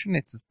 my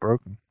internet is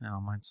broken. No,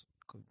 mine's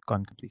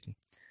gone completely.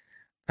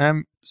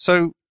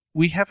 So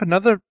we have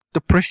another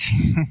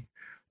depressing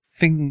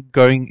thing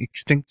going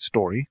extinct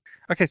story.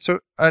 Okay, so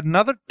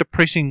another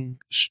depressing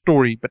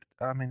story, but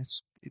I mean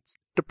it's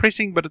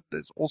depressing, but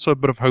there's also a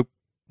bit of hope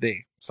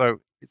there. So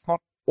it's not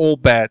all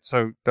bad.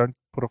 So don't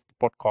put off the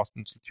podcast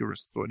and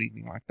tourists or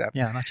anything like that.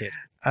 Yeah, not yet.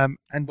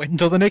 And Wait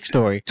until the next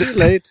story. Too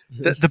late.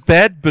 the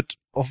bad bit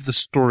of the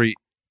story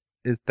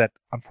is that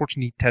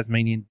unfortunately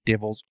Tasmanian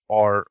devils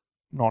are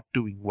not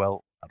doing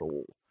well at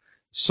all.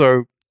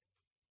 So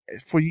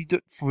for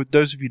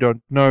those of you who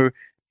don't know,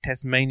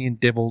 Tasmanian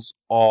devils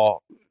are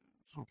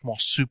sort of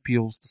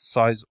marsupials the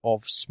size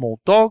of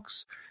small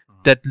dogs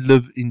that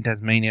live in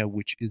Tasmania,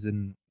 which is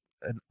an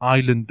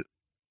island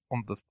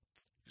on the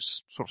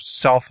sort of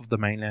south of the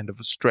mainland of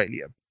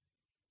Australia.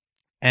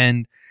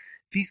 And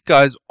these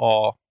guys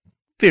are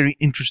very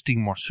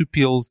interesting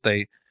marsupials.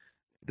 They're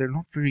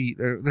not very.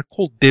 They're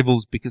called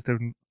devils because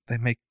they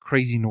make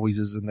crazy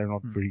noises and they're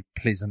not very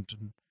pleasant.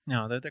 And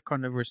No, they're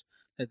carnivores.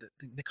 They're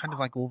kind of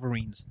like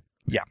Wolverines.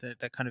 Yeah.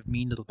 They're kind of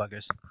mean little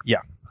buggers.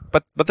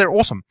 but they're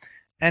awesome,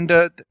 and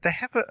they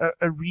have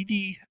a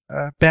really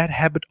bad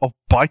habit of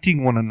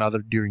biting one another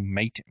during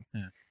mating.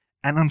 Yeah.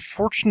 And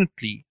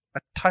unfortunately, a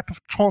type of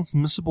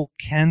transmissible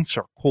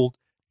cancer called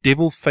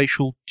devil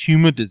facial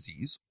tumor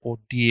disease, or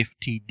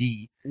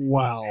DFTD,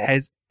 Wow.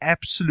 has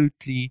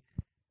absolutely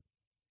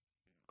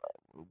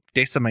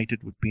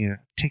decimated would be a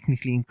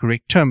technically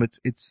incorrect term.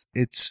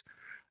 It's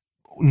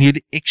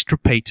nearly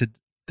extirpated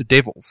the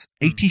devils.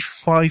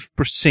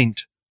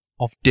 85%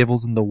 of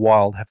devils in the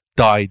wild have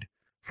died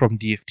from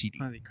DFTD.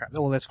 Holy crap.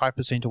 Well, that's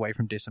 5% away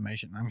from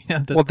decimation. I mean,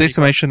 that's Well, pretty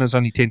decimation is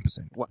only 10%.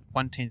 close.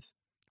 1/10.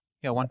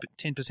 Yeah,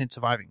 10%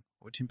 surviving.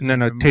 Or 10% No,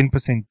 removed.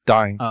 10%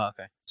 dying. Oh,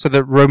 okay. So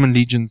the Roman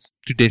legions,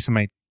 to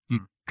decimate,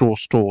 you draw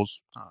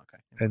straws, Oh,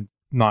 okay. and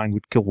 9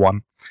 would kill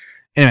 1.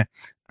 Anyway,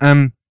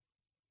 and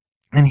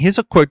here's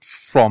a quote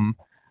from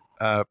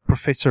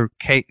Professor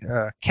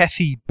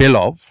Kathy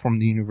Belov from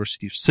the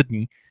University of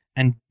Sydney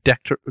and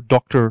Dr.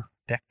 Dactyl.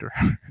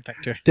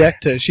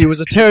 She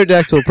was a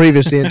pterodactyl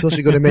previously until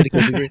she got a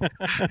medical degree.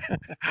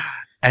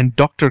 and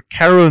Dr.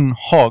 Karen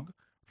Hogg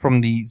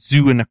from the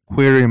Zoo and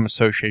Aquarium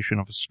Association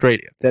of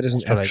Australia. That is an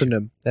Australasia.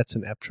 aptronym. That's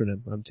an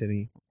aptronym, I'm telling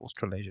you.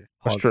 Australasia.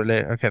 Hogg.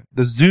 Australia. Okay.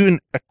 The Zoo and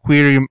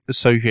Aquarium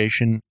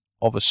Association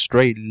of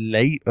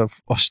Australia.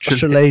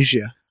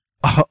 Australasia.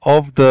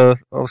 Of the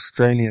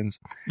Australians.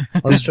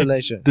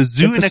 Australasia. The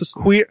Zoo and Emphasis-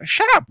 Aquarium.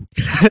 Shut up!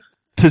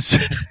 The zoo,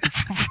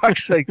 for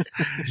fuck's sakes.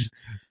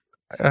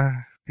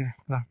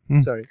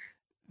 Sorry.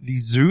 The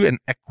Zoo and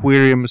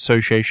Aquarium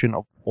Association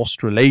of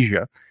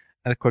Australasia,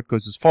 and the quote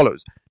goes as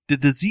follows: "The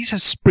disease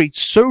has spread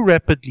so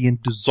rapidly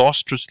and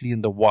disastrously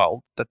in the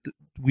wild that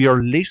we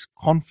are less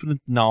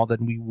confident now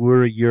than we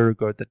were a year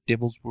ago that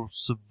devils will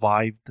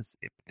survive this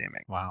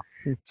epidemic." Wow.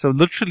 So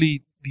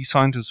literally, the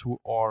scientists who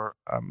are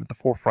at the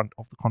forefront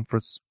of the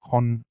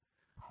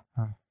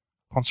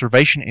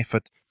conservation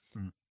effort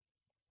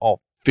are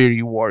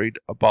very worried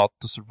about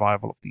the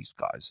survival of these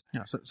guys.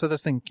 Yeah, so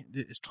this thing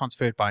is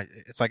transferred by,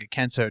 it's like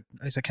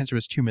it's a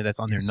cancerous tumor that's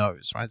on their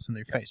nose, right? It's on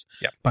their face.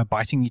 Yeah. By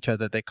biting each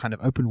other, they kind of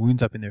open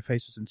wounds up in their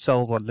faces, and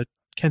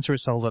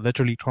cancerous cells are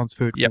literally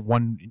transferred Yep. from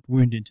one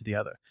wound into the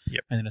other.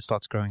 Yep. And then it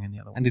starts growing in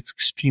the other one. And it's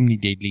extremely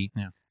deadly.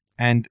 Yeah.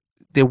 And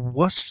there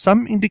was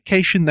some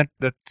indication that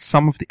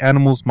some of the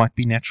animals might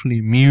be naturally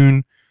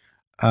immune,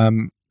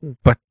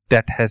 but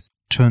that has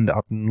turned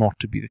out not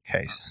to be the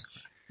case.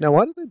 Now,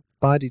 why do they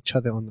bite each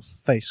other on the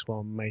face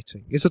while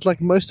mating? Is it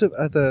like most of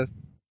other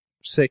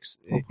sex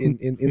Well, in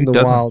who the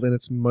doesn't? wild, and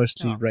it's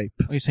mostly Oh. rape?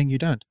 Are you saying you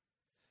don't?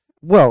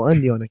 Well,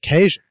 only on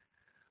occasion.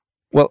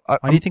 Well, Why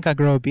do you think I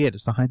grow a beard?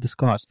 It's to hide the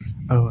scars.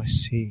 Oh, I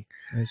see.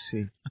 I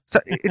see. so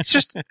it's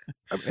just,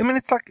 I mean,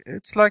 it's like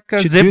Should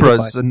do the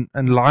zebras bite.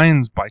 and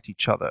lions bite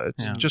each other.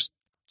 It's Yeah. just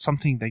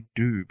something they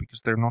do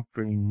because they're not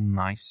very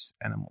nice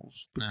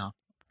animals. Because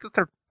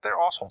they're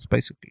assholes,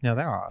 basically. Yeah,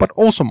 there are. But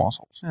also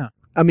assholes.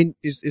 I mean,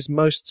 is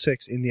most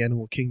sex in the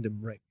animal kingdom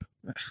rape?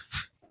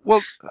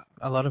 Well,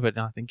 a lot of it,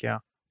 I think, yeah.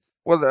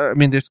 I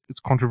mean, it's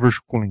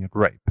controversial calling it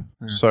rape.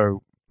 Yeah.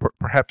 So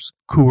perhaps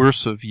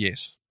coercive,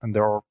 yes. And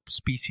there are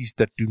species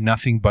that do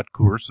nothing but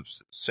coercive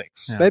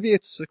sex. Yeah. Maybe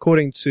it's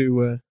according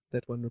to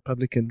that one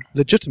Republican,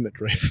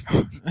 legitimate rape.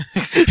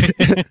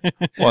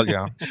 Well,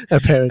 yeah.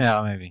 Apparently.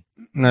 Yeah, maybe.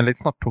 No,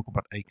 let's not talk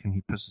about Aiken.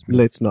 He pisses me off.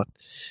 Let's not.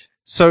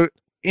 So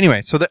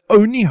anyway, so the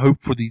only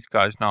hope for these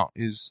guys now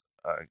is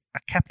a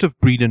captive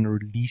breed and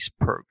release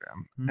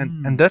program,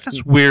 and that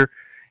is where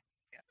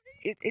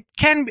it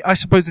can be. I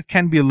suppose it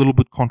can be a little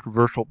bit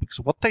controversial because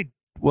what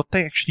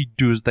they actually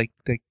do is they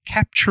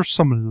capture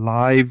some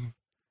live,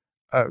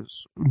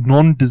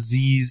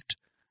 non-diseased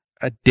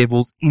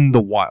devils in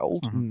the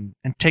wild and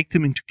take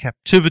them into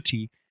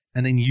captivity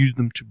and then use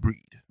them to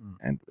breed,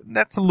 and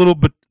that's a little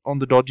bit on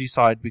the dodgy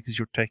side because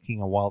you're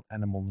taking a wild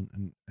animal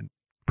and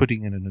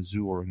putting it in a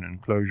zoo or in an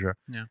enclosure.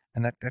 Yeah.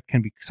 And that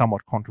can be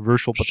somewhat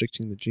controversial. But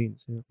Restricting the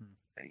genes. Yeah.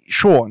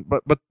 sure,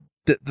 but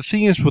the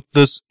thing is with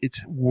this,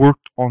 it's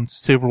worked on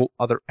several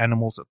other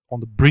animals on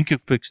the brink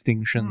of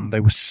extinction. They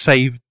were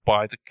saved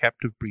by the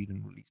captive breed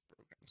and release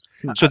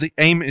programs. So the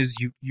aim is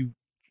you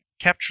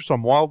capture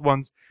some wild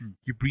ones,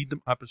 you breed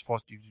them up as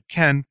fast as you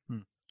can,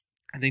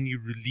 and then you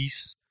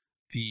release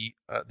the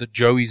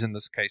joeys in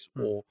this case,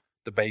 or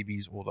the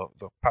babies, or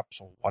the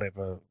pups, or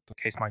whatever the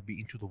case might be,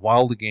 into the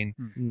wild again,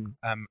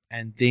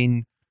 and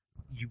then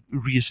you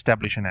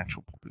reestablish a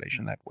natural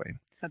population that way.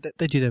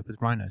 They do that with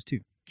rhinos too.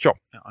 Sure.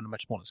 On a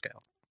much smaller scale.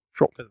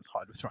 Sure. Because it's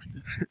hard with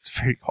rhinos. It's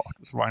very hard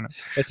with rhinos.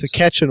 It's a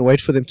catch and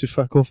wait for them to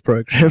fuck off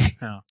program.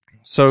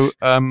 So,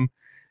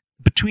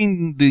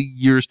 between the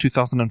years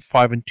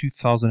 2005 and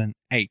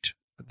 2008,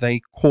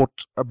 they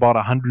caught about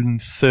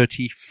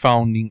 130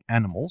 founding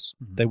animals.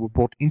 They were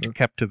brought into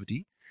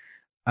captivity.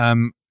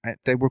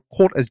 They were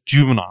caught as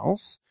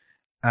juveniles,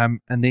 and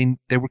then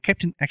they were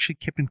kept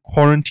in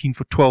quarantine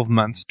for 12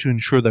 months to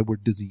ensure they were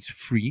disease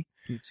free.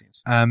 Makes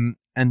sense.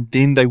 And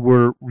then they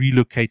were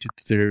relocated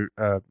to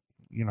their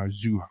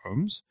zoo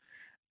homes,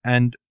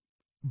 and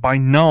by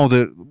now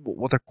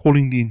what they're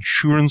calling the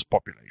insurance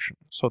population.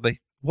 So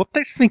what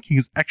they're thinking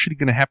is actually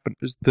going to happen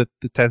is that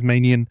the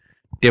Tasmanian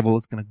devil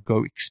is going to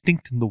go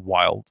extinct in the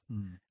wild,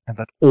 and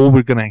that all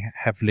we're going to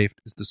have left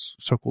is this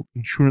so-called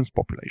insurance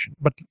population.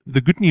 But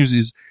the good news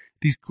is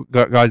these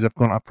guys have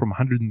gone up from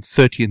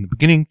 130 in the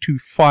beginning to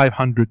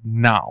 500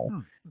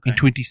 now in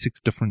 26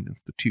 different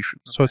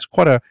institutions. So it's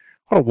quite a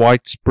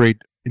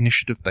widespread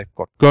initiative they've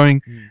got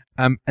going,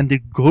 and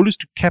their goal is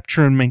to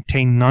capture and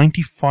maintain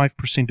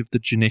 95% of the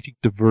genetic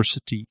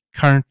diversity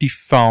currently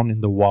found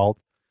in the wild.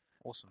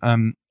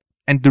 Awesome.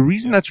 And the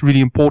reason that's really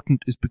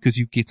important is because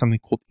you get something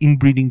called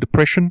inbreeding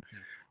depression,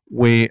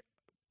 where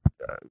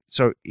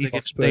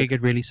if they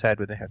get really sad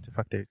when they have to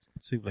fuck their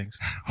siblings.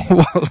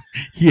 well,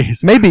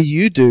 yes, Maybe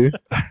you do.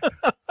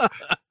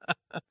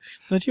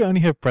 Don't you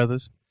only have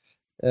brothers?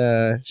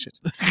 Shit.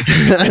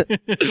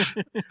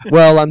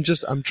 Well, I'm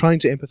trying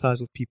to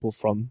empathize with people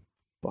from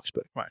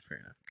Boxburg. Right, fair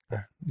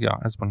enough. Yeah,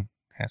 as one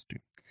has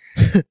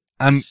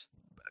to.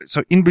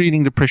 So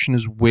inbreeding depression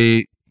is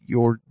where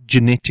your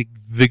genetic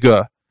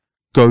vigor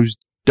goes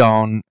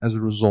down as a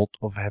result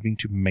of having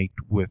to mate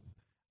with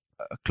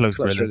a close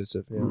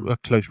relative. Yeah. A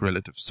close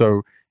relative.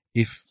 So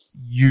if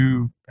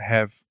you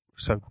have,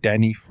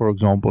 Danny, for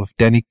example, if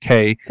Danny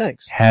K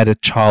had a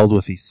child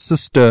with his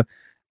sister,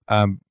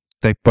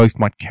 they both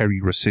might carry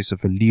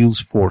recessive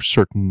alleles for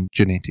certain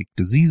genetic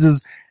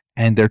diseases,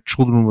 and their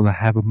children will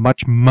have a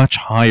much, much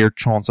higher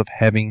chance of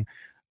having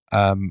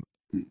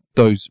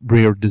those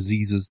rare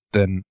diseases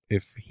than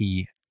if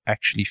he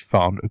actually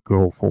found a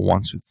girl for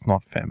once it's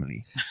not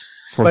family.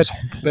 But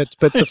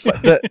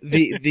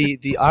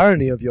the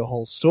irony of your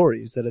whole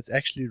story is that it's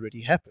actually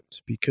already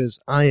happened, because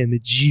I am a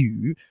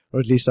Jew, or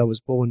at least I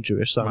was born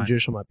Jewish, so I'm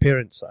Jewish on my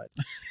parents' side,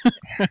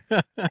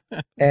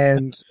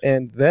 and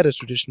that has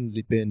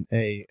traditionally been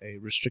a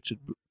restricted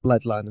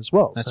bloodline as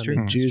well. That's so, true. I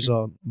mean, Jews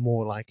are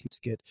more likely to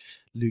get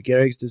Lou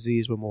Gehrig's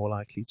disease. We're more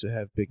likely to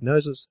have big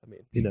noses. I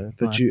mean,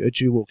 if a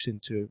Jew walks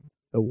into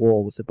a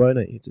wall with a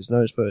boner, hits his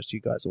nose first.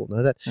 You guys all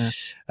know that.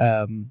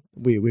 Yeah.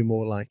 We're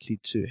more likely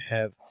to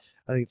have,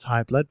 I think it's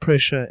high blood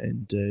pressure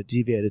and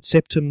deviated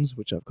septums,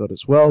 which I've got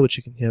as well, which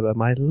you can hear by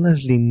my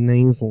lovely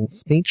nasal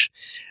speech.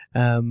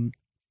 So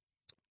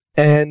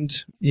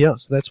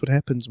that's what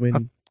happens when...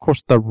 Of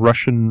course, the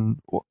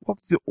Russian,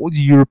 the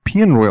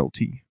European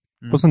royalty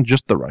wasn't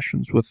just the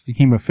Russians with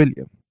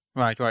hemophilia.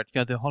 Right.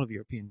 Yeah, the whole of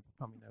European.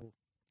 The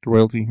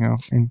royalty,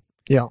 and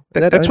yeah,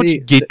 that's what you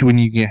get when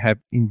you have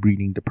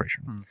inbreeding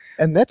depression.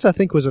 And that's, I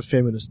think, was a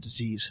feminist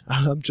disease.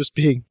 I'm just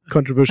being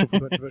controversial for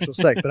controversial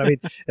sake, but I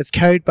mean, it's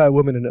carried by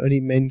women, and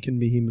only men can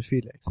be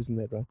hemophiliacs, isn't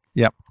that right?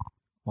 Yep.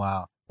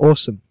 Wow.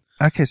 Awesome.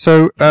 Okay,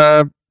 so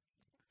the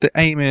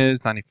aim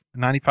is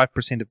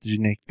 95% of the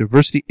genetic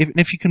diversity.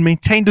 If you can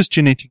maintain this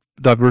genetic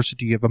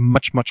diversity, you have a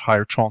much, much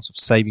higher chance of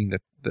saving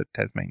the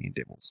Tasmanian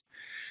devils.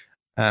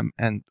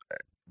 And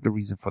the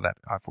reason for that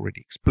I've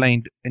already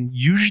explained. And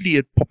usually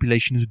a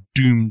population is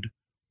doomed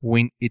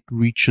when it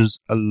reaches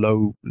a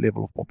low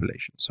level of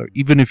population. So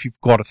even if you've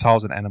got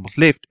 1,000 animals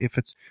left, if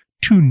it's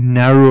too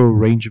narrow a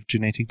range of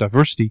genetic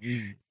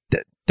diversity,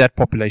 that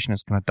population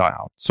is going to die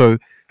out. So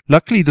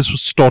luckily this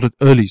was started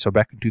early, so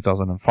back in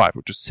 2005,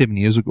 which is 7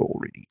 years ago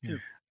already. Yeah.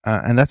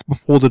 And that's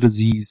before the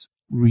disease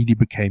really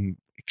became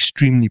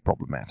extremely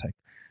problematic.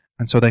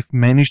 And so they've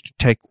managed to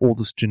take all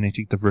this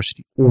genetic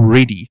diversity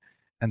already,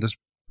 and this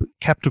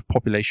captive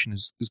population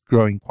is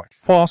growing quite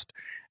fast.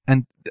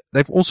 And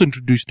they've also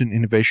introduced an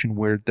innovation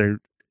where they're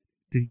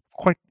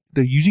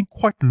using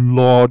quite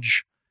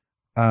large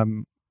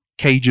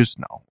cages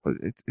now.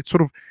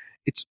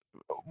 It's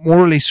more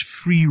or less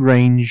free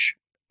range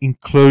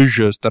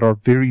enclosures that are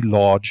very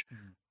large,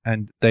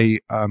 and they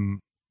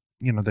can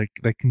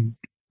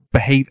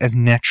behave as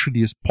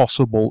naturally as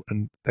possible,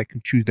 and they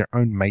can choose their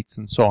own mates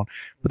and so on.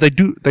 But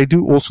they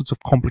do all sorts of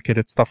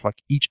complicated stuff,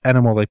 like each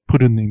animal they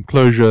put in the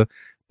enclosure,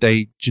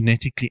 they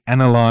genetically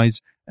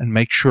analyze and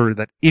make sure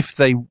that if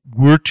they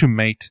were to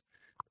mate,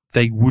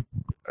 they would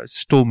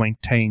still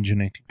maintain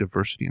genetic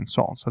diversity and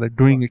so on. So they're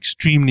doing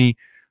extremely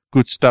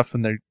good stuff,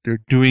 and they're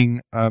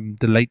doing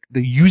they're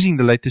using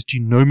the latest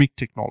genomic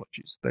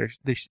technologies. They're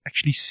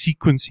actually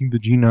sequencing the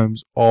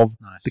genomes of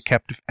the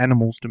captive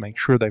animals to make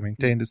sure they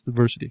maintain this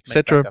diversity,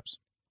 etc.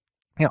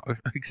 Yeah,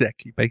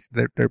 exactly.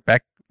 Basically, they're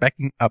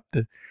backing up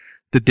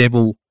the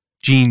devil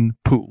gene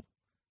pool.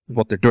 Is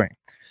what they're doing.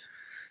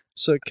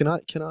 So can I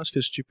ask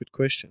a stupid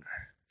question?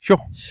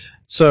 Sure.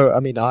 So I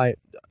mean, I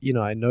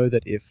know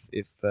that if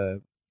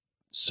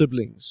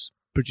siblings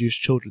produce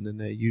children, then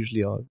they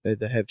usually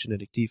they have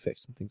genetic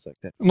defects and things like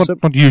that.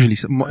 Not usually.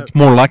 It's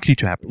more likely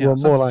to happen. Yeah, Well,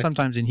 more like-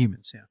 sometimes in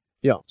humans. Yeah.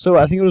 Yeah. So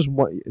I think it was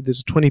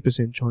there's a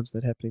 20% chance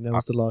that happening. That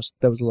was the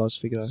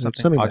last figure I heard.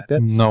 Something I like that.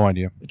 have no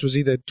idea. It was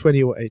either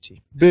 20 or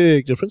 80.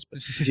 Big difference. But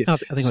yes. I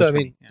think it So was I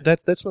mean, 20, yeah.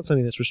 that's not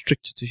something that's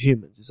restricted to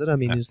humans, is it? I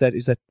mean, No. is that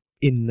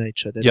in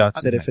nature? That, Yeah,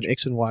 it's that in if an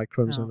X and Y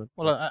chromosome,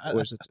 Well,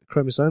 or is it a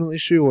chromosomal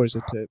issue, or is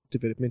it a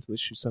developmental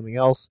issue, something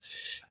else?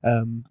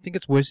 I think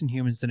it's worse in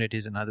humans than it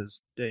is in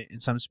others, in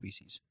some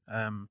species.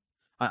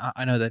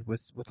 I know that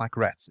with like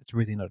rats, it's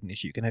really not an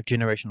issue. You can have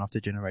generation after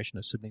generation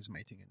of siblings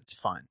mating, and it's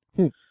fine.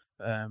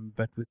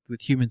 But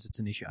with humans, it's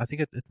an issue. I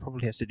think it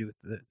probably has to do with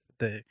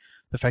the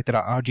fact that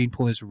our gene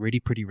pool is already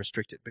pretty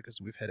restricted because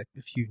we've had a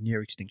few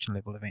near extinction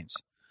level events.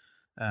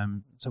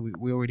 So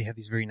we already have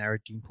these very narrow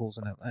gene pools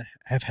and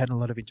have had a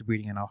lot of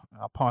interbreeding in our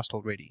past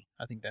already.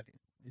 I think that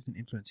is an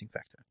influencing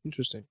factor.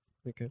 Interesting.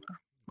 Okay.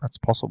 That's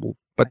possible,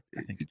 but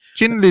I think.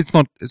 generally it's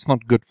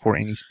not good for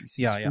any species.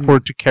 Yeah. For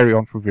it to carry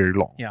on for very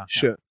long. Yeah.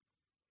 Sure.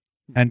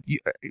 And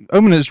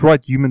Omen is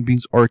right. Human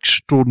beings are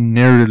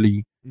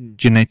extraordinarily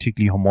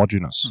genetically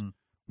homogeneous,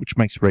 which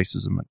makes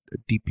racism a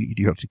deeply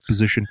idiotic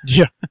position.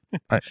 Yeah.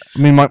 I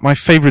mean, my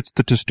favorite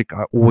statistic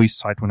I always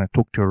cite when I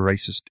talk to a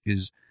racist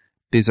is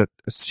there's a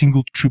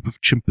single troop of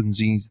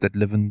chimpanzees that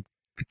live in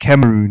the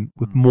Cameroon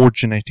with more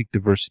genetic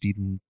diversity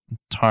than the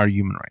entire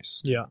human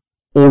race. Yeah.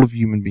 All of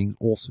human beings,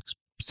 all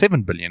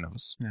 7 billion of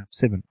us. Yeah.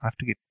 7. I have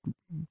to get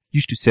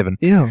used to 7.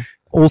 Yeah.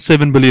 All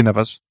 7 billion of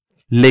us,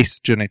 less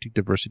genetic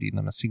diversity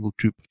than a single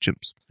troop of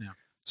chimps. Yeah.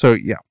 So,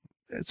 yeah.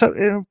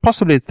 So,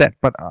 possibly it's that,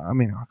 but I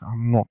mean,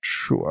 I'm not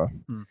sure.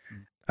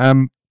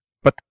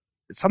 But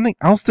something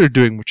else they're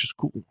doing, which is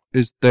cool,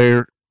 is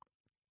they're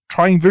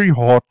trying very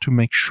hard to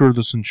make sure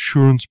this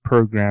insurance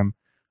program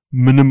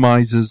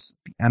minimizes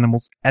the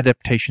animal's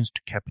adaptations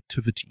to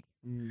captivity.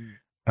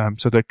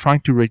 So they're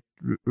trying to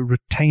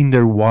retain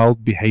their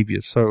wild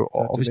behaviors. So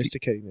obviously,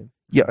 Domesticating them.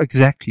 yeah,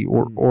 exactly.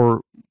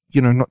 Or they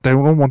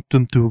don't want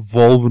them to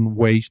evolve in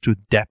ways to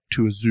adapt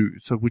to a zoo.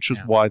 So which is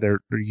why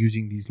they're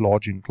using these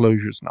large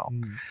enclosures now.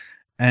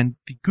 And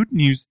the good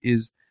news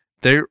is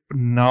they're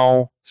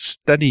now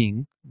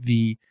studying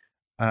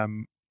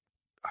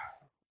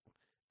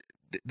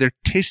they're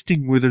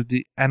testing whether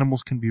the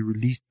animals can be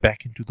released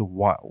back into the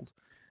wild.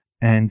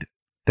 And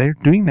they're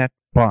doing that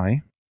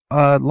by,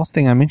 last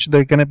thing I mentioned,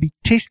 they're going to be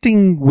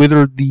testing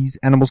whether these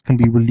animals can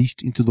be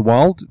released into the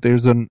wild.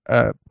 There's a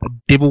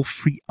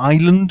devil-free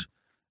island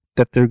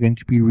that they're going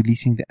to be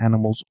releasing the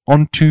animals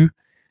onto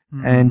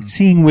and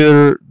seeing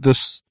whether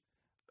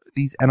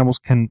these animals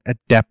can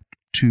adapt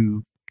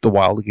to the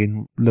wild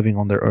again, living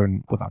on their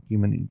own without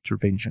human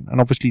intervention.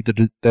 And obviously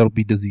they'll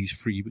be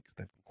disease-free because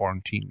they're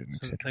quarantined and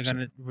So etc. they're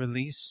going to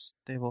release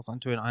devils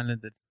onto an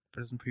island that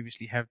doesn't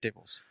previously have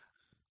devils.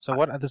 So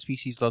what other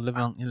species that are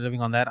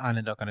living on that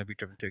island are going to be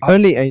driven to extinction?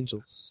 Only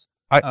angels.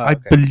 I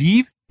okay.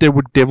 believe there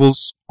were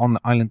devils on the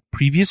island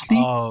previously,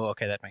 Oh,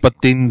 okay, that makes but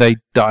sense. then they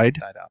died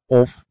Died out.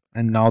 off,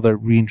 and now they're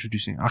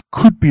reintroducing. I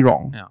could be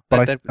wrong, Yeah,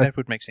 but that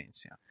would make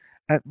sense. Yeah.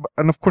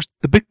 and of course,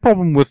 the big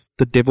problem with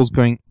the devils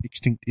going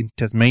extinct in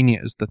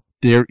Tasmania is that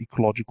their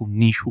ecological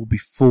niche will be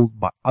filled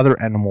by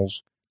other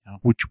animals,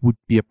 which would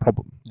be a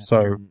problem. Yeah.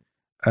 So,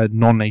 a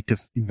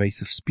non-native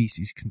invasive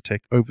species can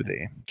take over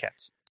there.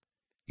 Cats.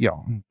 Yeah,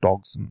 and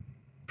dogs and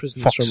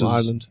Prisoners foxes. from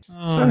Ireland.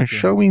 So,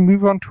 shall we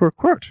move on to a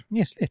quote?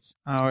 Yes, let's.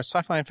 Our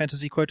sci-fi and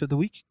fantasy quote of the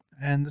week,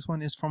 and this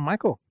one is from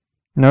Michael.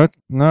 No,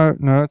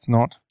 it's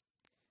not.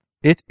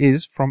 It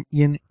is from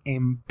Ian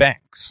M.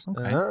 Banks.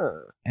 Okay.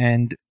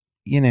 And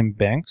Ian M.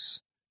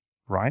 Banks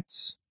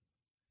writes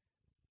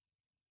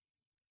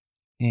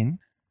in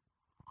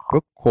a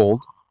book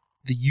called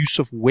The Use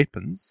of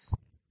Weapons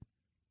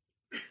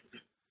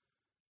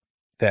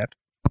that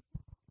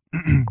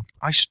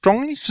I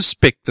strongly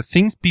suspect the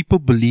things people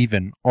believe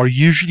in are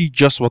usually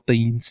just what they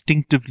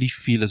instinctively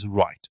feel is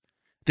right.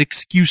 The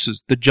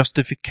excuses, the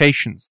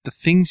justifications, the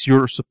things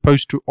you're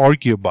supposed to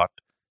argue about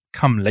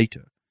come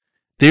later.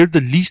 They're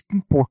the least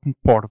important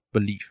part of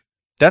belief.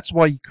 That's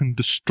why you can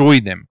destroy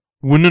them,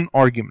 win an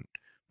argument,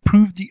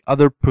 prove the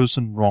other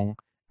person wrong,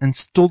 and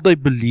still they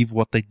believe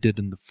what they did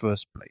in the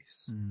first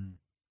place.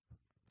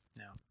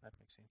 Yeah, that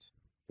makes sense.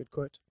 Good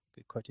quote.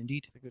 Good quote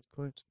indeed. It's a good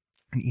quote.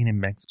 And Ian M.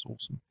 Banks is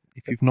awesome.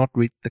 If you've not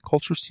read the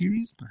Culture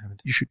series, I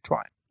haven't. you should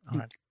try. All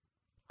right.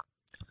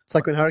 It's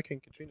like when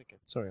Hurricane Katrina came.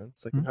 Sorry,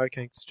 it's like when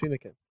Hurricane Katrina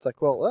came. It's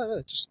like, well,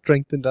 it just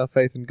strengthened our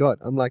faith in God.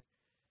 I'm like,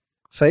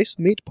 Face,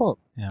 meat, palm.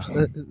 Yeah.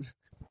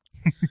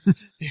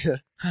 Yeah.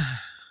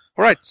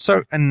 All right,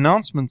 so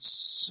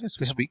announcements Yes,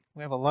 this week.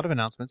 we have a lot of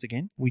announcements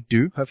again. We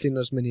do. Hopefully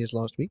not as many as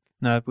last week.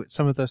 No, but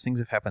some of those things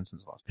have happened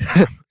since last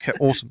week. Okay,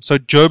 awesome. So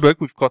Joburg,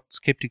 we've got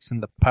Skeptics in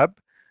the Pub,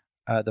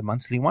 the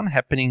monthly one,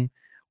 happening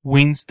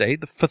Wednesday,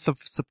 the 5th of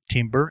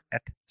September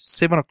at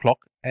 7 o'clock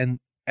and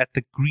at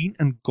the Green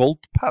and Gold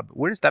Pub.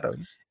 Where is that,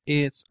 Owen?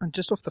 It's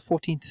just off the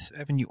 14th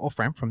Avenue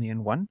off-ramp from the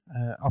N1,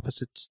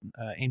 opposite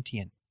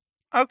NTN.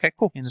 Okay,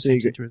 cool. In the So same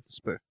you go- centre as the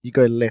Spur. You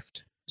go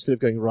left. Instead of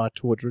going right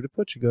towards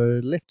Rudaput, you go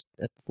left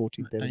at the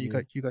 14th No,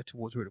 Avenue. you go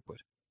towards Rudaput.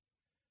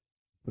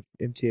 But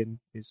MTN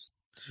is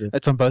to the...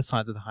 It's on both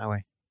sides of the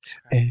highway.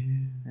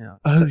 Yeah.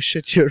 Oh,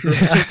 shit, you're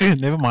right.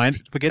 Never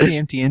mind. Forget the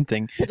MTN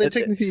thing. Well, then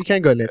technically you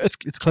can go left.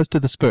 It's close to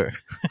the Spur.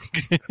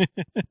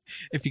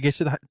 If you get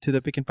to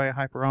the Pick and Pay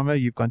Hyperama,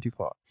 you've gone too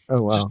far.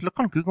 Oh, wow. Just look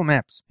on Google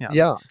Maps. Yeah.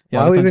 Yeah. Yeah,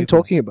 Why are look we on even Google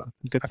talking about?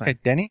 Good plan. Okay,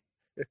 Danny?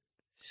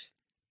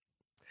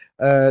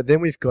 Then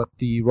we've got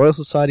the Royal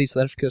Society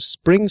South Africa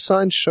Spring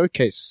Science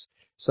Showcase,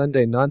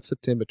 Sunday, 9th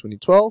September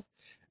 2012,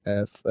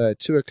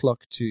 2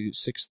 o'clock to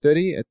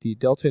 6:30 at the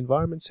Delta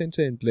Environment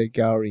Centre in Blair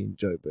Gowrie in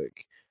Joburg.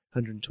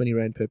 120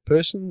 Rand per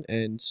person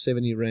and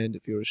 70 Rand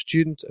if you're a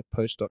student, a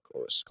postdoc,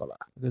 or a scholar.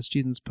 The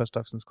students,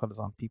 postdocs, and scholars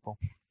aren't people.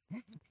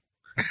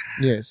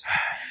 Yes.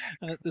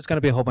 There's going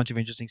to be a whole bunch of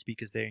interesting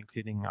speakers there,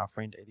 including our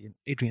friend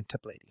Adrian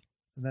Tiplady.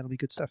 And that'll be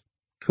good stuff.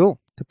 Cool.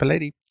 Tip a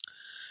lady.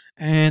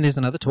 And there's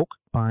another talk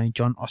by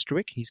John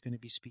Osterwick. He's going to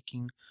be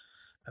speaking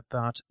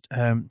about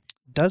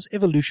does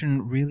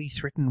evolution really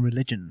threaten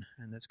religion?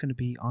 And that's going to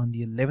be on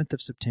the 11th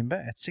of September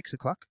at 6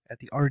 o'clock at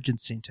the Origin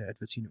Center at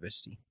Wits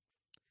University.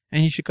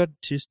 And you should go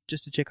just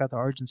to check out the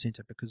Origin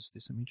Center because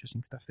there's some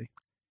interesting stuff there.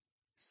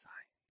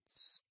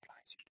 Science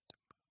flies you to the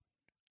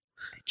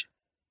moon. Religion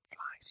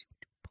flies you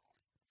to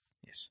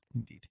buildings. Yes,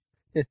 indeed.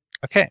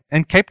 Okay,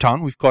 in Cape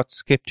Town, we've got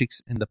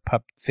Skeptics in the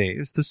Pub there.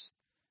 Is this...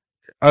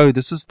 Oh,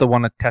 this is the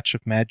one, A Touch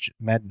of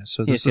Madness.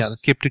 So this Yes, yeah, is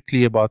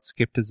skeptically about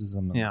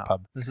skepticism in Yeah. the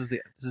pub. This is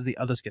the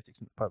other skeptics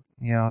in the pub.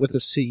 Yeah, With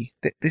a C.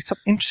 there's some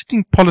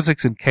interesting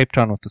politics in Cape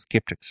Town with the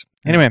skeptics.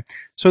 Anyway,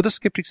 so the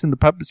Skeptics in the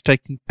Pub is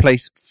taking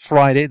place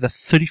Friday, the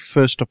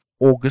 31st of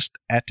August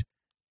at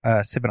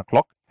 7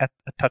 o'clock at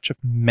A Touch of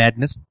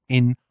Madness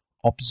in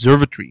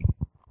Observatory.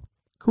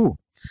 Cool.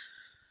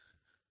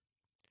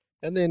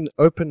 And then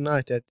open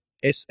night at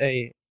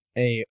SAAO,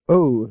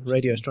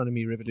 Radio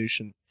Astronomy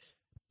Revolution.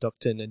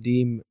 Dr.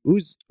 Nadeem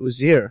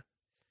Uzair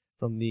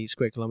from the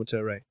Square Kilometre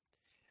Array.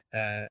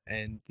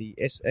 And the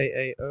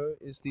SAAO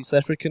is the South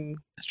African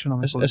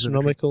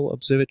Astronomical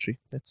Observatory.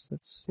 That's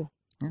yeah.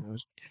 Yeah. I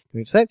was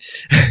going to say.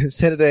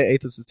 Saturday,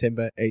 8th of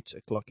September, 8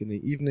 o'clock in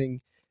the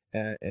evening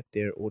at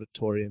their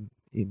auditorium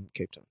in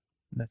Cape Town.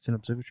 That's an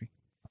observatory.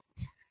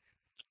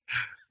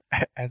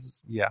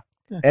 Yeah.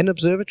 An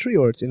observatory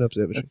or it's in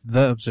observatory? That's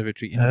the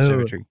observatory in Oh.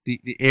 observatory.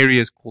 The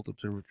area is called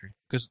Observatory.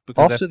 Because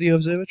After the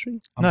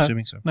observatory? I'm No.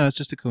 assuming so. no, it's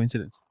just a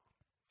coincidence.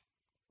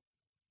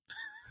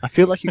 I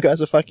feel like you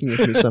guys are fucking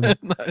with me somehow.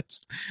 No,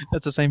 that's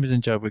the same as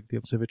in Joburg. The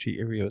observatory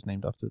area was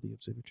named after the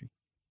observatory.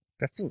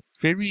 That's See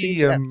very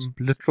that.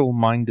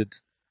 literal-minded.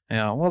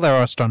 Yeah, well, there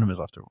are astronomers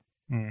after all.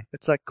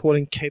 It's like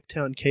calling Cape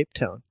Town Cape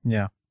Town.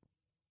 Yeah.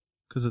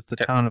 Because it's the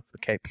Okay. town of the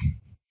Cape.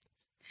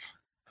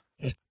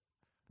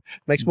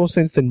 Makes more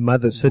sense than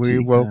Mother City.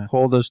 We will Yeah.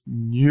 call this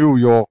New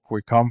York.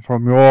 We come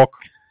from York.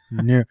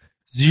 New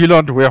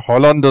Zealand, we're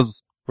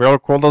Hollanders. We'll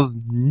call this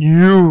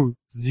New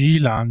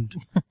Zealand.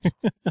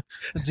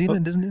 But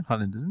Zealand isn't in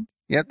Holland, isn't it?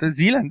 Yeah, the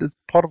Zealand is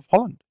part of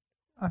Holland.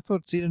 I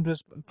thought Zealand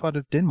was part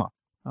of Denmark.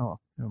 Oh,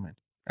 well, never mind.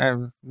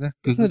 Isn't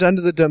Google, it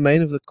under the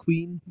domain of the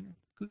Queen?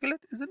 Google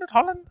it. Isn't it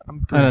Holland?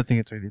 I don't think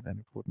it's really that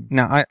important.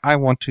 No, I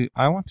want to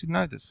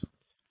know this.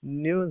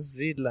 New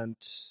Zealand.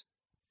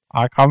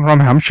 I come from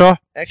Hampshire.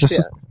 Actually, This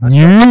is I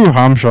New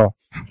Hampshire.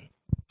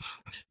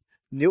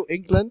 New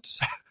England.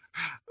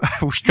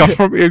 We come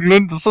from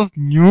England. This is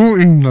New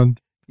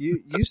England.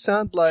 You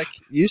sound like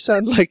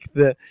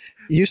the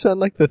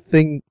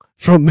thing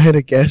from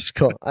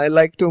Madagascar. I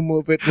like to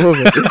move it.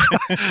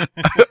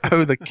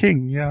 Oh, the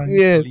king. Yeah. he's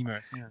Yes.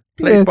 Lemur, yeah.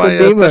 Played Yeah, by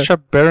the lemur. Sacha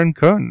Baron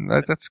Cohen.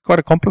 That's quite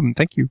a compliment.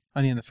 Thank you.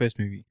 Only in the first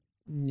movie.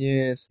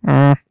 Yes.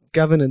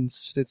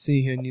 Governance. Let's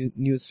see here.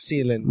 New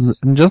Zealand.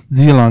 Just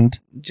Zealand.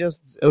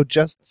 Just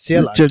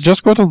Zealand.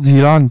 Just go to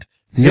Zealand.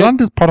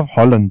 Zealand is part of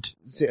Holland.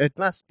 It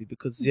must be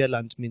because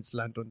Zealand means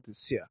land on the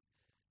sea.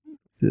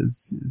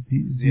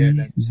 Zealand.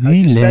 How do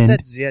you spell Zealand.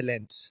 that?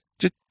 Zealand.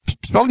 Just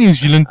spell New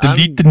Zealand.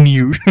 Delete the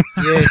new.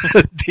 Yes.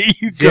 There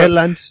you go.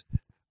 Zealand.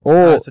 Oh,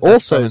 Or it's a Dutch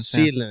also province,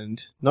 yeah.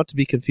 Sealand. Not to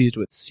be confused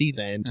with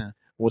Sealand Yeah.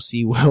 or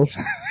SeaWorld.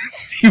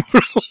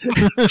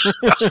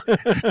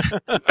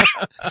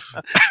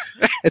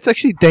 It's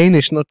actually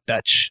Danish, not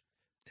Dutch.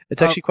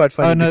 It's actually quite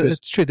funny Oh, no, because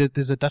it's true.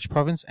 There's a Dutch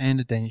province and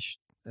a Danish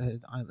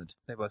island.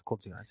 They're both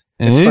called Zealand.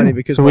 It's funny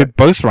because so my- we're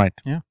both right.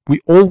 Yeah.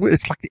 We all.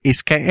 It's like the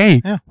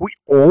SKA. Yeah. We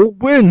all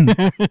win.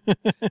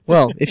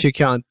 well, if you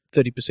count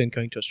 30%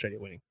 going to Australia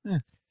winning. Yeah.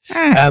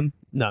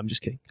 No, I'm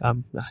just kidding.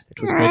 It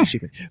was a great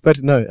achievement.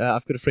 But no,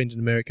 I've got a friend in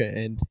America,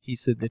 and he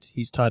said that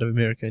he's tired of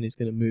America and he's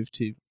going to move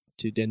to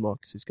to Denmark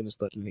because he's going to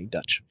start learning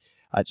Dutch.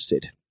 I just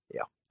said,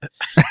 yeah.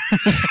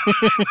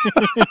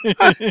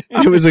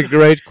 It was a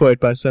great quote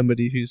by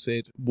somebody who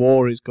said,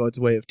 "War is God's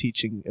way of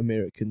teaching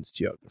Americans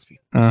geography."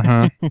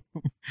 Uh-huh.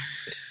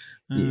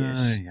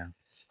 Yes. Yeah.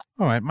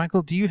 All right,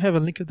 Michael, do you have a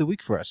link of the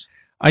week for us?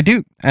 I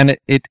do, and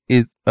it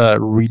is a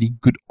really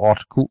good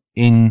article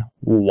in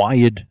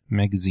Wired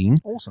magazine,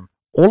 Awesome.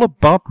 all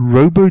about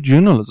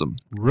robo-journalism.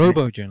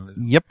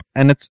 Robo-journalism. Yep,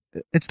 and it's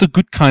the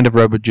good kind of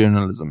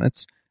robo-journalism.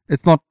 It's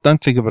not.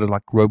 Don't think of it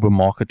like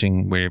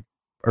robo-marketing where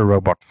a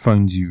robot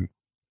phones you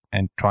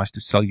and tries to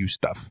sell you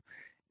stuff.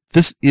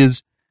 This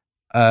is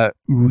a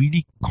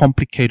really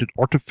complicated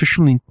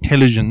artificial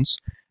intelligence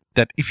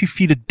that, if you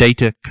feed it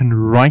data, can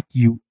write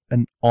you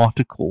an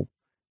article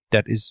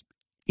that is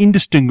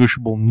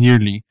indistinguishable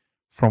nearly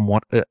from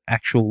what an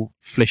actual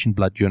flesh and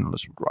blood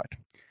journalist would write.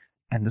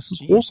 And this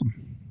is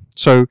awesome.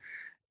 So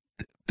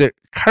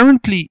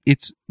currently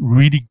it's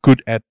really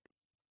good at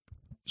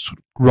sort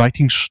of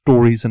writing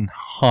stories in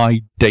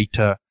high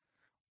data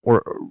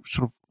or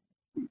sort of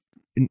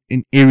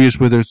in areas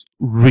where there's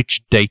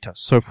rich data.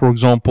 So, for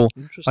example,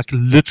 like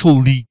Little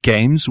League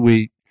games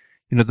where,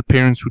 the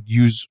parents would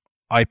use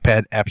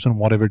iPad apps and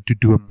whatever to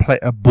do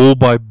a ball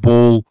by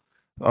ball.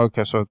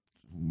 Okay, so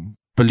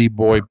Billy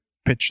Boy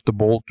pitched the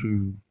ball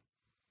to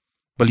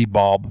Billy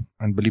Bob,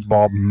 and Billy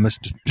Bob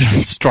missed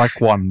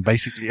strike one,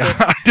 basically.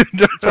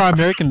 For our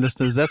American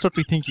listeners, that's what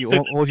we think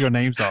all your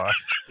names are.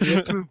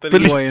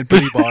 Billy Boy and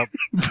Billy Bob.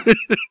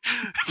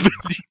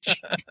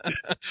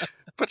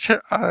 But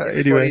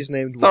anyway, He's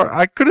named sorry,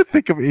 I couldn't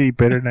think of any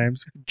better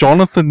names.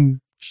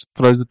 Jonathan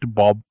throws it to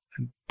Bob,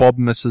 and Bob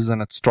misses,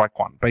 and it's strike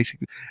one,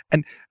 basically.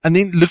 And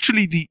then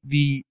literally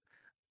the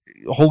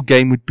whole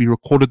game would be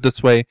recorded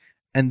this way,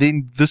 and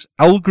then this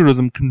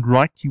algorithm can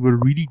write you a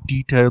really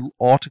detailed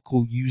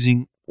article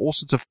using all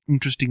sorts of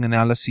interesting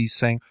analyses,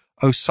 saying,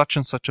 oh, such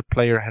and such a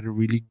player had a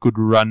really good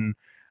run,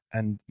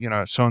 and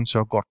so and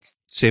so got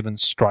 7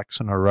 strikes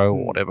in a row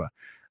or whatever.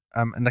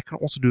 And they can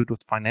also do it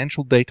with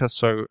financial data,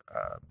 so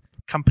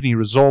company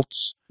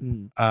results,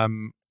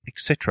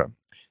 etc.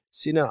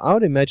 See, now I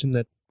would imagine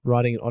that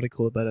writing an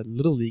article about a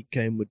Little League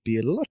game would be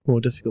a lot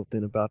more difficult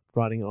than about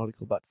writing an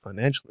article about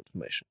financial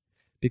information,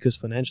 because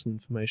financial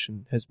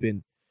information has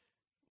been.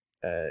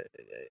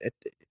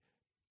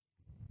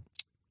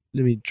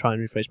 Let me try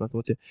and rephrase my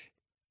thoughts here.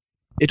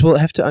 It will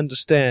have to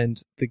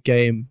understand the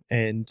game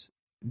and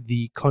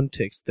the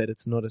context that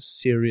it's not a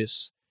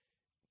serious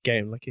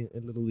game, like a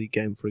Little League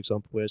game, for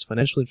example, whereas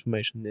financial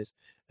information, there's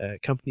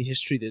company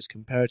history, there's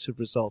comparative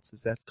results,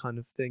 there's that kind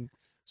of thing.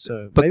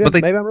 So maybe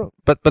I'm wrong.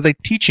 But they're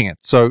teaching it,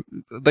 so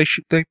they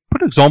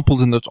put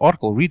examples in this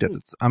article. Read it.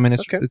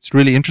 It's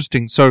really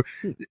interesting. So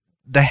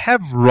they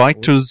have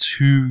writers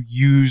who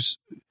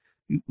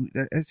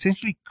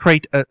essentially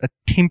create a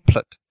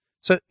template.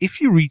 So if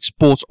you read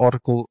sports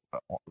articles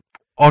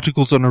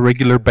on a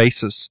regular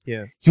basis,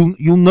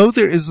 you'll know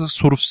there is a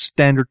sort of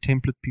standard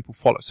template people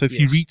follow. So if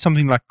you read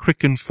something like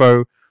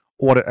Cricinfo,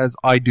 or as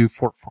I do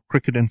for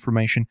cricket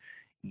information,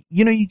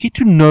 you get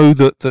to know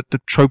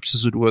the tropes,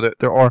 as it were.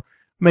 There are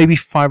maybe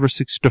 5 or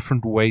 6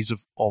 different ways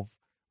of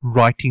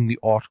writing the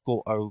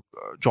article.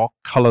 Jacques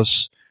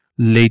Kallis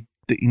led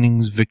the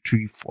innings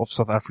victory of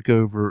South Africa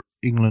over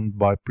England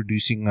by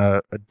producing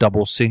a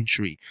double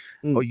century,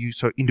 or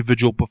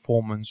individual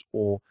performance,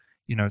 or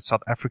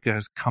South Africa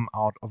has come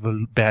out of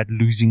a bad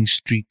losing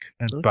streak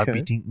by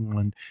beating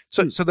England.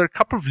 So there are a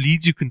couple of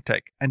leads you can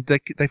take, and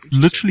they've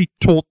literally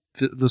taught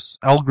this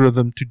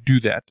algorithm to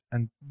do that,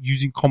 and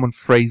using common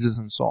phrases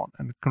and so on,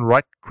 and it can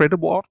write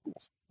credible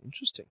articles.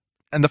 Interesting.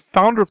 And the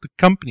founder of the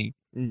company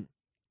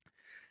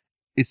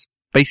is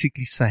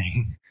basically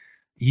saying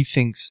he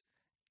thinks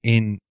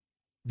in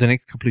the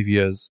next couple of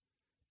years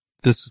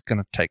this is going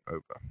to take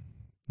over.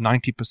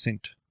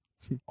 90%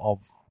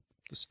 of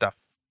the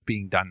stuff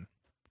being done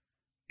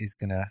is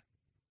going to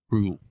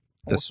rule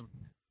this.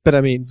 But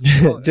I mean,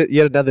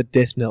 yet another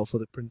death knell for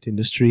the print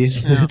industry,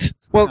 isn't it?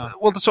 Well,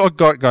 there's all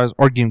guys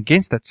arguing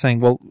against that,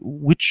 saying, well,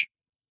 which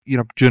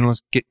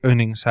journalists get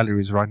earning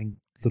salaries writing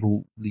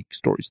Little League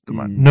stories at the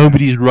moment?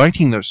 Nobody's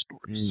writing those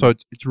stories, so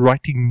it's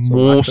writing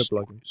more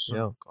stories.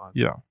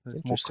 Yeah.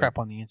 There's more crap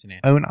on the internet.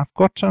 Oh, and I've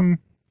got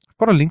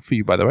a link for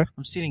you, by the way.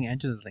 I'm stealing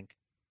Angela's link.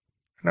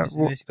 No,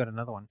 Unless you've got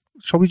another one.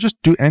 Shall we just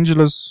do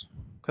Angela's?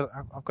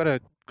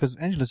 Because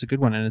Angela's a good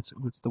one, and it's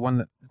one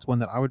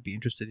that I would be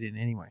interested in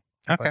anyway.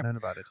 Okay. If I'd known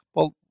about it.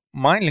 Well,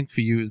 my link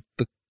for you is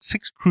the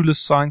 6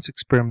 cruelest science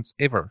experiments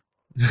ever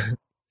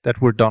that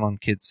were done on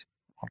kids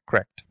are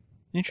cracked.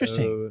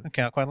 Interesting.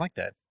 Okay, I quite like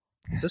that.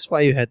 Is this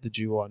why you had the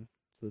Jew on?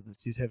 So that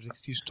you'd have an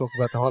excuse to talk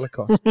about the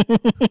Holocaust?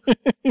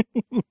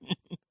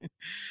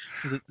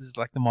 This is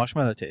like the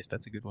marshmallow test.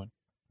 That's a good one.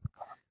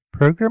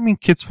 Programming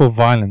kids for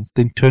violence,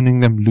 then turning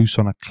them loose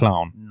on a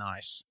clown.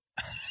 Nice.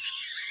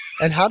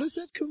 And how does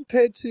that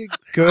compare to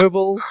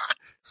Goebbels?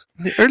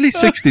 In the early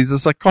 60s, a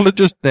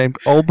psychologist named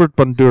Albert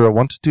Bandura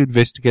wanted to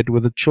investigate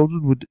whether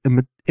children would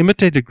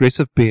imitate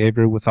aggressive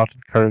behavior without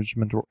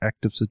encouragement or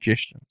active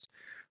suggestions.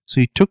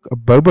 So he took a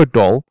Bobo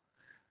doll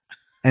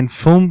and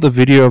filmed the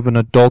video of an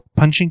adult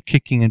punching,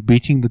 kicking, and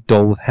beating the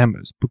doll with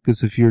hammers.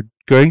 Because if you're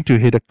going to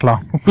hit a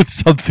clown with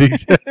something,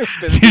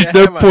 there's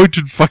no point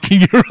in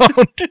fucking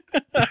around.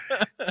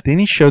 Then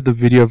he showed the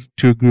video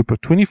to a group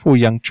of 24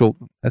 young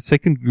children. A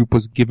second group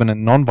was given a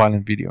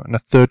non-violent video, and a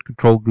third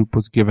control group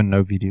was given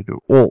no video at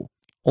all.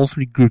 All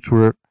three groups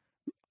were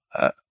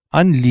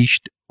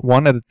unleashed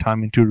one at a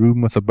time into a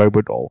room with a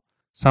Bobo doll,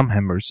 some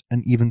hammers,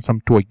 and even some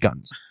toy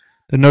guns.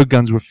 The no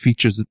guns were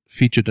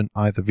featured in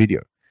either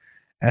video.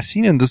 As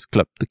seen in this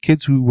clip, the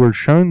kids who were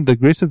shown the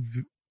aggressive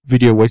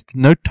video wasted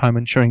no time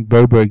in showing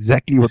Bobo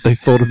exactly what they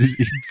thought of his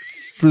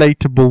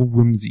inflatable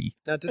whimsy.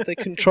 Now, did they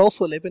control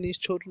for Lebanese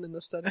children in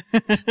the study?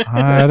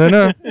 I don't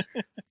know.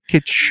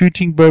 Kids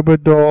shooting Bobo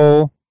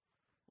doll,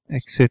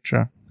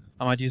 etc.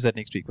 I might use that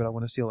next week, but I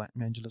want to steal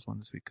Angela's one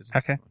this week.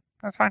 Okay,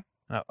 that's fine.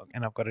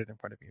 And I've got it in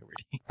front of me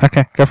already.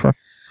 Okay, go for it.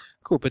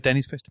 Cool, but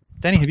Danny's first.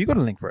 Danny, have you got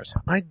a link for us?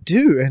 I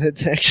do, and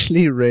it's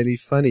actually really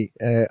funny.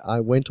 I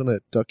went on a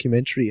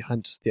documentary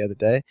hunt the other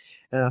day,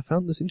 and I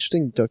found this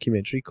interesting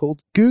documentary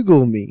called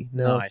Google Me.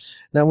 Nice.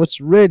 Now,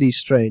 what's really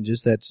strange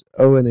is that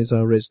Owen is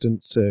our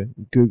resident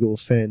Google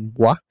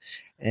fanboy,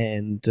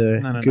 and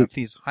No,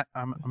 please.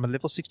 I'm a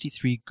level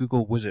 63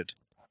 Google wizard.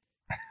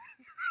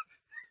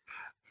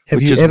 Have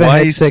Which you is ever why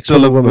had he's sex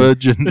still with a woman?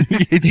 virgin.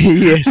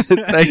 Yes.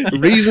 Thank you.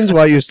 Reasons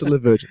why you're still a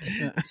virgin.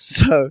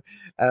 So,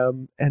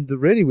 and the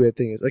really weird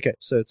thing is, okay,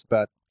 so it's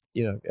about,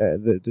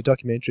 the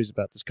documentary is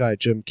about this guy,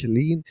 Jim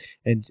Killeen,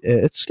 and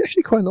it's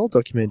actually quite an old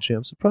documentary.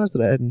 I'm surprised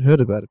that I hadn't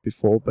heard about it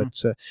before,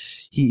 but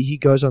he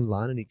goes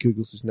online and he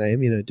Googles his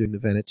name, doing the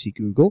vanity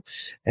Google,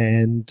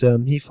 and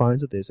he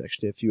finds that there's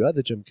actually a few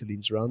other Jim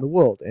Killeens around the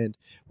world, and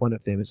one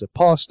of them is a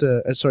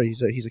pastor,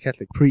 he's a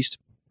Catholic priest.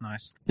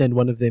 Nice. And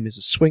one of them is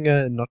a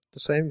swinger, and not the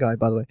same guy,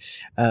 by the way.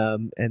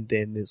 And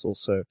then there's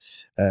also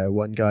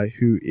one guy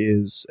who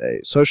is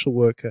a social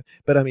worker.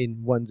 But I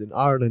mean, one's in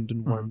Ireland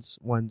and one's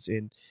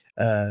in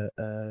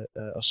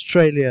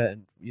Australia,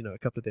 and a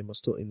couple of them are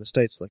still in the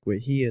States, like where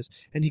he is.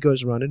 And he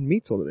goes around and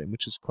meets all of them,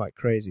 which is quite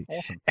crazy.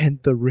 Awesome.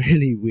 And the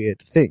really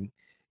weird thing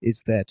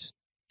is that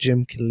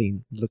Jim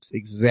Killeen looks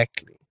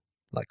exactly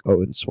like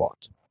Owen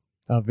Swart,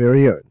 our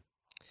very own.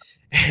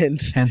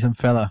 And Handsome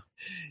fella.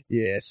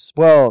 yes,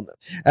 well,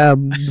 but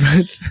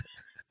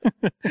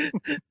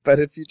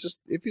if you just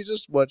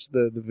watch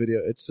the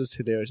video, it's just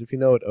hilarious. If you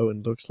know what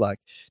Owen looks like,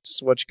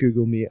 just watch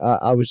Google Me.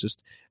 I was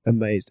just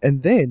amazed.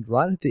 And then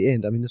right at the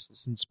end, I mean, this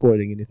isn't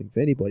spoiling anything for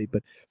anybody,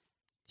 but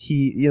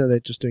he, they're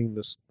just doing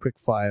this quick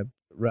fire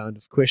round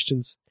of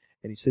questions,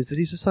 and he says that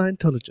he's a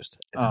Scientologist.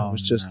 And I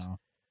was just,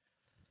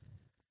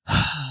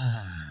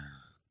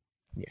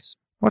 yes.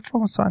 What's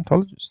wrong with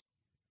Scientologists?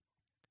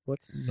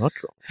 What's not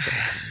wrong?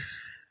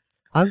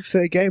 I'm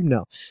fair game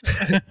now.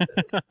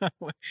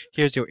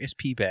 Here's your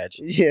SP badge.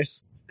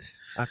 Yes.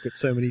 I've got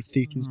so many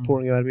thetans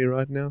pouring out of me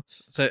right now.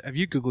 So, have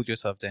you Googled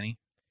yourself, Danny?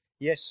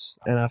 Yes,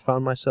 and I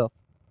found myself.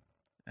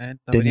 And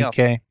nobody Danny else?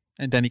 K.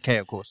 And Danny K,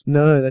 of course.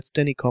 No, that's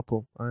Danny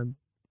Koppel. I'm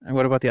And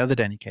what about the other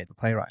Danny K, the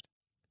playwright?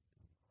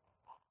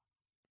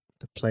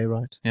 the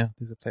playwright. Yeah,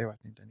 there's a playwright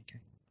named Danny K.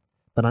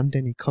 But I'm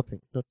Danny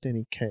Copping, not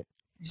Danny K.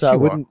 Yes, So I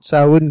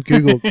wouldn't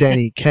Google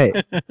Danny K.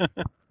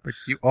 But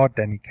you are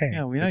Danny K.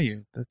 Yeah, we know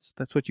you.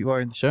 That's what you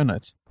are in the show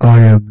notes.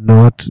 I am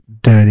not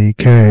Danny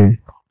K.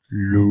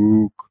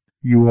 Luke,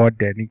 you are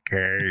Danny K.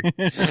 No,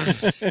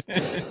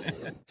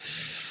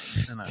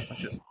 it's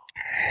like this.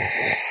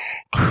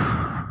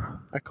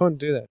 I can't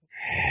do that.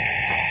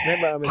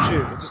 Remember, I'm a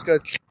Jew. I just go.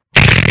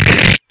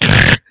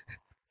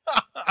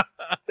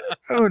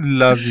 Oh,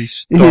 lovely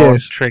Star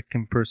Yes. Trek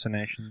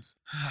impersonations.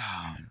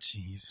 Oh,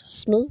 jeez.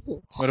 Smooth.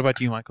 What about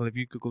you, Michael? Have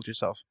you Googled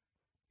yourself?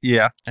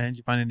 Yeah. And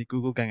you find any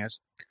Google gangers?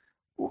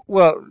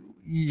 Well,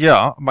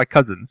 yeah, my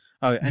cousin.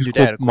 Oh, and He's your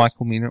called dad, of course.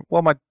 Michael Mina.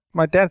 Well,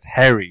 my dad's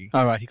Harry.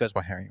 Oh, right. He goes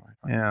by Harry, right?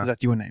 Yeah. Is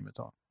that your name at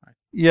all? Right.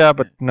 Yeah,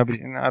 but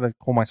nobody. I don't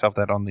call myself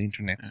that on the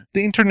internet. Yeah.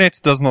 The internet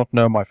does not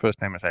know my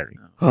first name is Harry.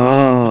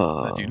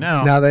 Oh. They do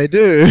now. Now they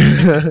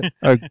do.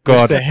 Oh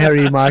God. Mr.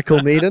 Harry Michael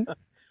Meaden.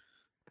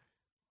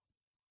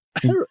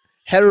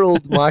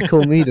 Harold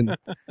Michael Meaden.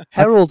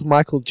 Harold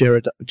Michael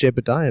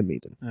Jebediah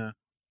Meaden.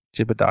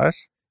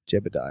 Jebediahs?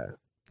 Jebediah.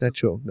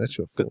 That's your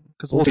full.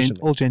 Because official name.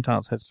 all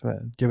Gentiles have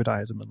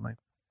Jebediah as a middle name.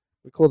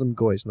 We call them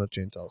Goys, not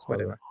Gentiles. by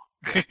the way.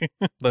 Whatever.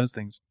 Those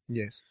things.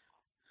 Yes.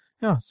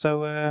 Yeah,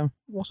 so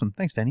awesome.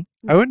 Thanks, Danny.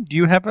 Owen, do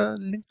you have a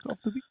link of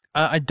the week?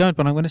 I don't,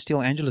 but I'm going to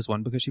steal Angela's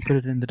one because she put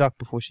it in the doc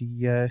before she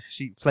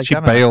flaked She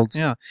out on it. bailed.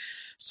 Yeah.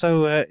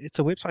 So it's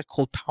a website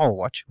called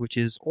PowerWatch, which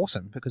is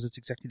awesome because it's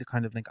exactly the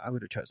kind of link I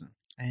would have chosen.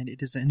 And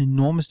it is an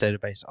enormous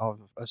database of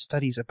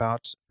studies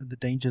about the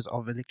dangers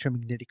of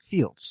electromagnetic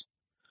fields.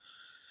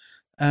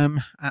 I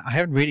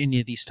haven't read any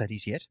of these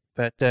studies yet,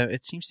 but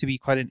it seems to be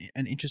quite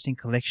an interesting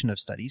collection of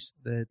studies.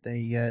 They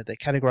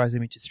categorize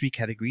them into three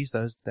categories: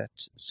 those that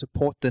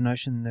support the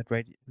notion that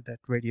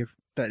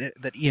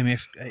that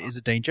EMF is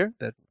a danger,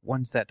 that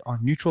ones that are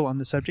neutral on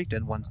the subject,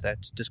 and ones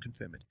that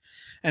disconfirm it.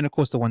 And of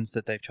course, the ones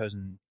that they've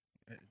chosen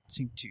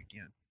seem to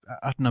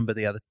outnumber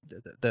the other.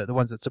 The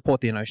ones that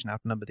support the notion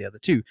outnumber the other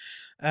two.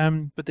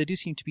 But there do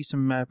seem to be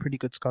some pretty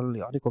good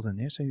scholarly articles in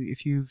there. So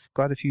if you've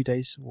got a few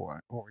days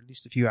or at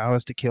least a few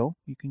hours to kill,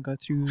 you can go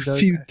through those. A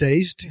few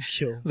days to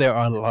kill. There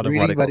are a lot of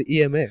Reading articles. about the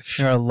EMF.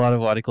 There are a lot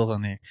of articles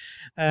on there.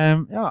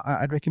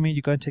 I'd recommend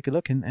you go and take a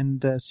look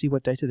and see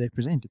what data they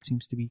present. It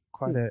seems to be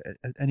quite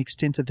an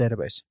extensive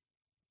database.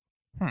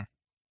 I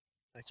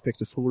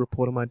expect a full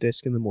report on my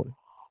desk in the morning.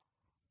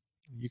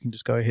 You can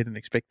just go ahead and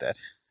expect that.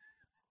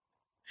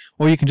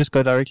 Or you can just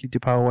go directly to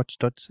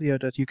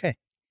powerwatch.co.uk.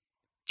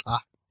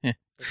 Yeah.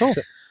 Cool.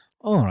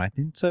 All right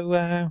then.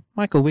 So,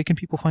 Michael, where can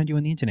people find you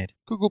on the internet?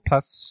 Google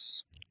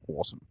Plus.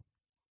 Awesome.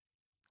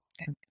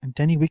 And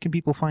Danny, where can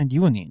people find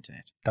you on the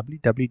internet?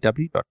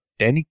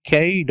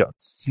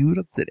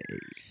 www.dannyk.co.za.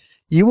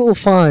 You will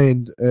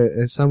find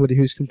somebody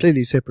who's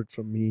completely separate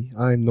from me.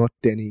 I'm not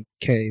Danny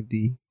Kaye,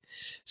 the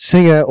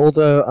singer,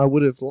 although I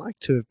would have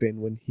liked to have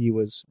been when he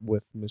was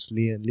with Miss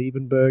Leanne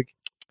Liebenberg.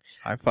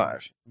 High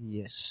five.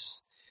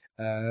 Yes.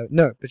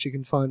 No, but you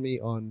can find me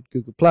on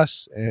Google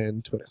Plus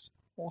and Twitter.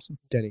 Awesome.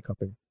 Danny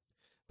Copping.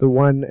 The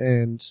one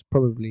and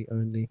probably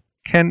only.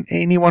 Can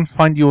anyone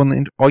find you on the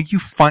internet? Are you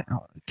fine?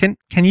 Can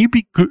you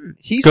be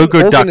He's Go-Go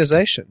an Duck?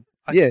 organization.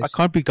 I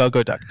can't be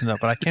Go-Go Ducked, no,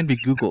 but I can be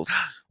Googled.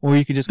 Or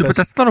you can just No, go... but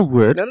that's not a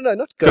word. No,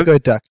 not Go-Go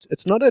Ducked.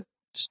 It's not a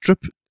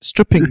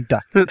stripping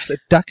duck. It's a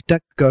duck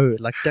go,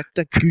 like duck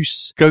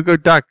goose. Go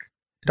Duck.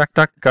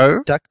 Duck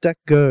go. Duck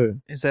go.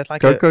 Is that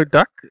like Go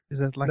Duck. Is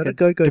that like Not a a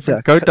Go-Go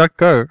different Duck. Go Duck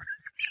go.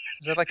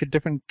 Is that like a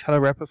different color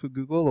wrapper for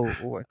Google or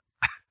what?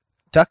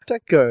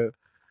 DuckDuckGo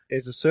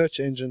is a search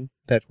engine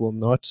that will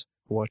not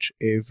watch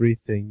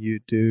everything you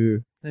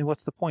do. Then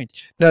what's the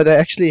point? No, they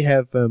actually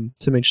have some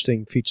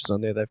interesting features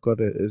on there. They've got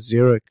a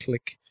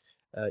zero-click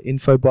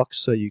info box,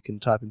 so you can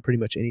type in pretty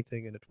much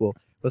anything, and it will,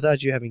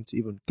 without you having to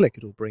even click,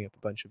 it will bring up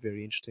a bunch of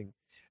very interesting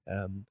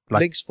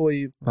links for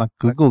you. Like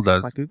Google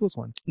does. Like Google's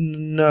one.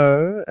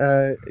 No,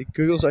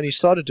 Google's only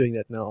started doing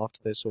that now after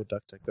they saw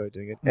DuckDuckGo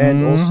doing it.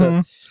 And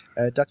also,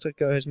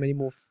 DuckDuckGo has many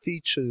more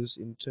features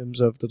in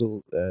terms of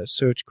little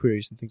search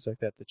queries and things like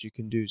that you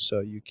can do. So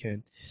you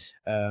can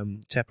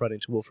tap right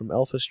into Wolfram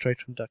Alpha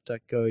straight from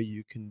DuckDuckGo.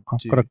 You can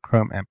I've got a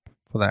Chrome app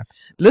for that.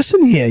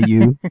 Listen here,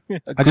 you.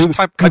 I just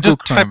type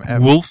Chrome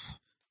app. wolf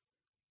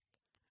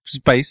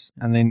space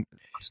and then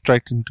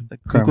straight into The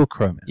Chrome. Google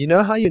Chrome app. You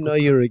know how you know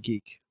you're a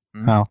geek?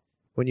 How?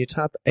 When you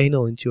type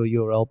anal into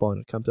your URL bar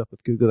and it comes up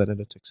with Google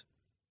Analytics.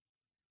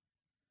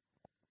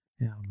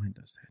 Yeah, mine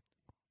does that.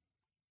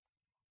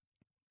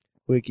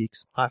 We're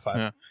geeks. High five.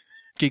 Yeah.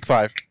 Geek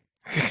 5.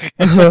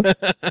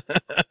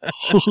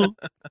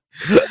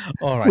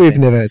 All right. We've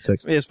then. never had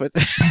sex. Yes, but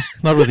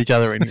not with each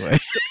other anyway.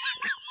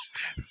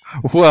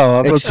 Well,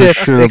 I'm not so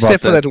Except sure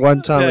about for that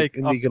one time Yeah,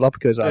 in the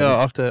Galapagos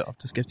Islands. after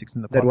Skeptics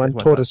in the That Park, one that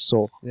tortoise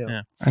saw.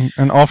 Yeah. Yeah.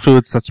 And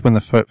afterwards, that's when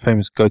the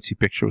famous goatee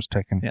picture was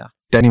taken. Yeah.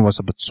 Danny was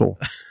a bit sore.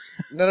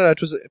 No,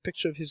 it was a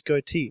picture of his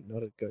goatee,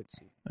 not a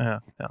goatee. Yeah.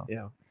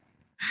 Yeah.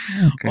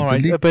 Okay, All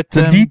right, delete, but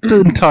delete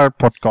the entire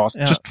podcast.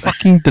 yeah. Just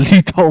fucking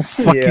delete the whole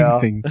fucking Yeah.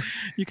 thing.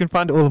 you can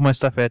find all of my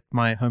stuff at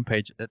my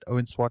homepage at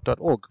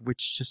owenswart.org,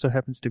 which just so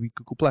happens to be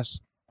Google+.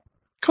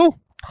 Cool.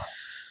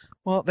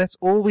 Well, that's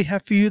all we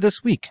have for you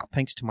this week.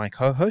 Thanks to my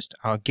co-host,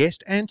 our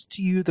guest, and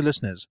to you, the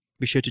listeners.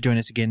 Be sure to join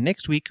us again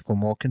next week for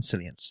more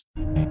Consilience.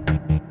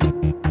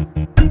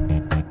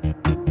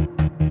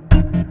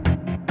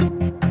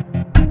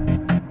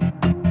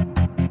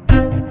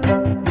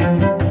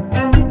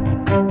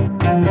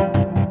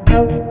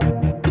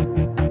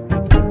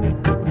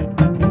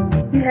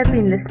 You have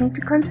been listening to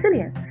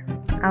Consilience.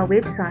 Our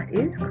website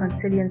is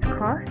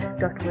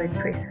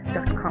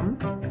consiliencecast.wordpress.com,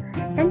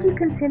 and you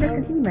can send us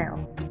an email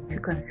to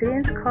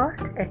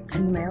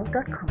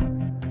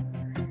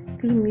consiliencecast@gmail.com.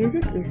 Theme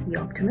music is The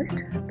Optimist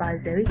by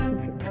Zoe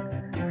Keating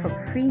from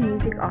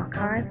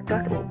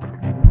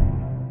freemusicarchive.org.